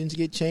emotions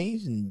get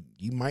changed and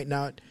you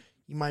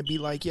might be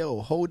like,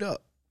 yo, hold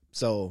up.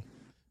 So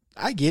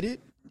I get it.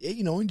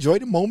 Enjoy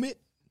the moment,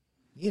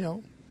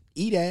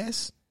 eat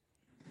ass,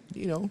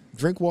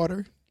 drink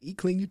water, eat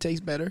clean, you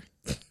taste better.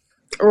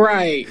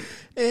 Right.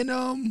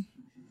 And,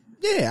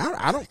 yeah,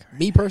 I don't,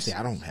 me personally,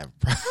 I don't have a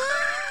problem.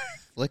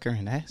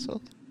 Flickering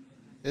asshole?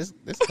 This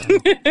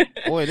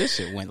boy, this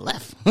shit went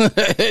left.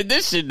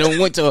 This shit done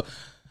went to...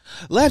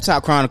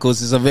 Laptop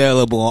Chronicles is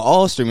available on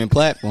all streaming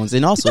platforms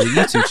and also a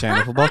YouTube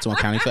channel for Baltimore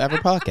County Forever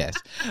Podcast.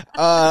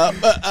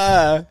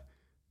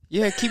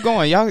 Yeah, keep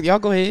going. Y'all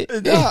go ahead.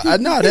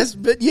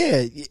 But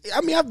yeah,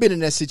 I mean, I've been in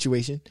that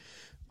situation.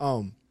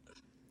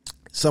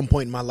 Some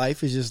point in my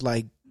life is just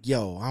like,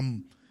 yo,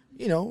 I'm,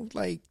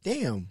 like,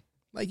 damn,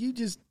 like you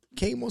just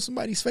came on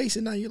somebody's face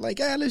and now you're like,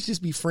 let's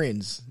just be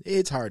friends.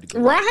 It's hard to go.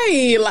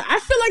 Right. Like, I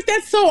feel like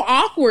that's so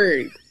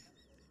awkward.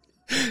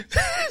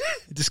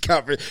 This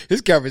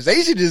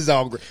conversation is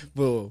awkward.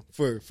 Well,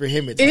 for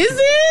him, it's is awkward.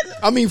 it?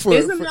 I mean, isn't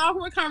it an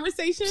awkward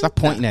conversation? Stop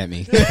pointing at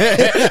me.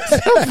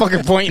 Stop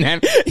fucking pointing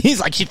at me. He's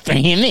like, for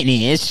him it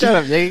is. Shut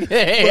up,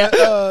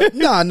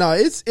 nigga. No,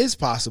 it's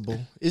possible.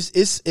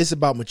 It's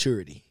about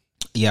maturity.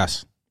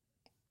 Yes,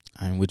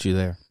 I'm with you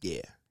there.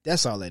 Yeah,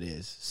 that's all it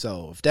is.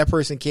 So if that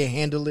person can't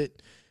handle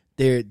it,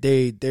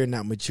 they're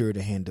not mature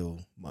to handle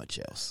much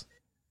else.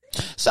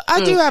 So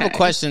I do have a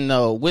question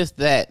though with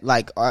that.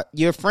 Like,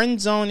 you're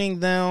friend zoning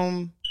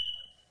them,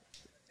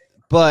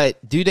 but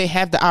do they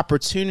have the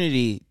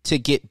opportunity to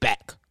get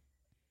back?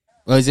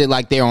 Or is it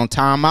like they're on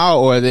timeout,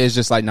 or there's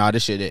just like, nah,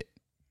 this shit it?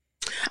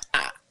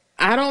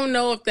 I don't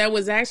know if that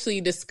was actually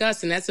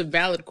discussed, and that's a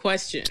valid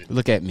question.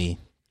 Look at me.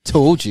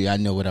 Told you I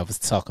know what I was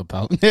talking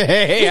about.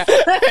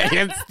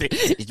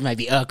 It might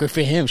be awkward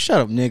for him. Shut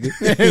up, nigga.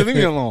 Leave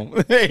me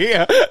alone.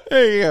 Yeah.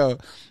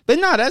 But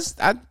no, that's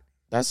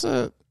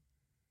a...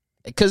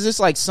 Because it's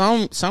like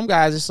some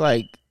guys, it's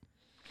like,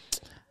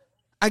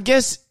 I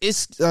guess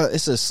it's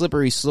a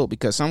slippery slope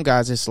because some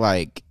guys it's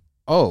like,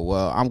 oh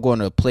well, I'm going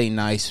to play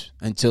nice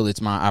until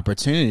it's my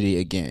opportunity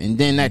again, and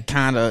then that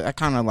kind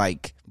of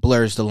like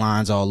blurs the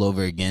lines all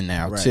over again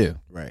now too.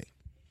 Right.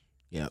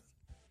 Yep.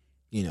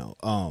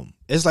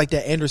 It's like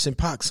that Anderson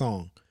 .Paak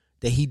song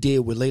that he did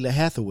with Layla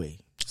Hathaway.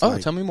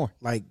 It's Tell me more.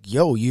 Like,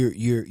 yo,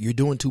 you're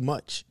doing too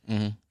much.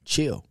 Mm-hmm.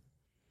 Chill.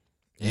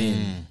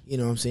 And you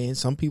know what I'm saying?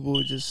 Some people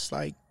are just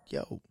like,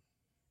 yo.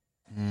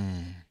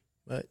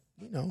 But,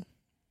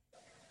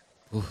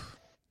 Oof.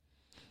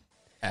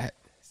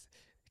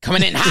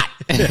 Coming in hot.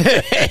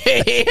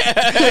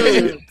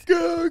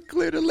 Go,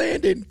 clear the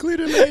landing.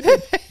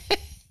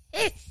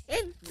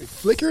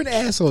 Flickering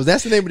assholes.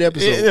 That's the name of the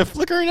episode. The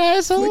flickering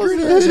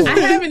assholes. I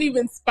haven't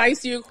even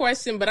spiced your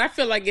question, but I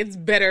feel like it's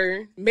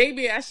better.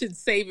 Maybe I should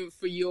save it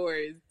for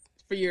your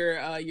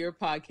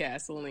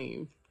podcast,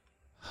 Aleem.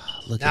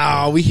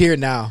 We here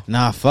now.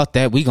 Nah, fuck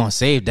that. We gonna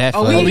save that.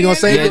 We gonna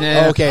save it?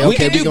 Yeah. Okay. We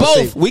can do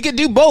both. We could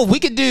do both. We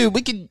could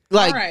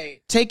like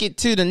right. Take it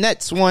to the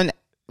next one.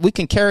 We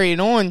can carry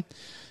it on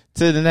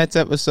to the next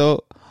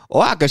episode.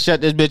 Or I could shut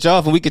this bitch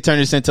off and we could turn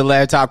this into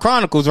Laptop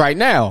Chronicles right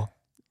now.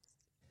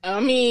 I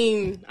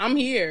mean, I'm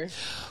here.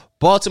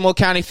 Baltimore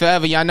County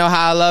Forever. Y'all know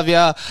how I love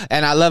y'all,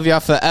 and I love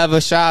y'all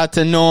forever. Shout out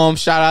to Norm.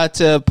 Shout out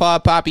to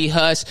Pod Poppy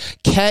Huss.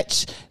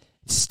 Catch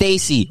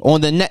Stacy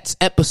on the next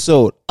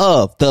episode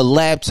of the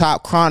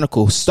Laptop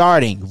Chronicle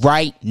starting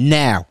right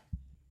now.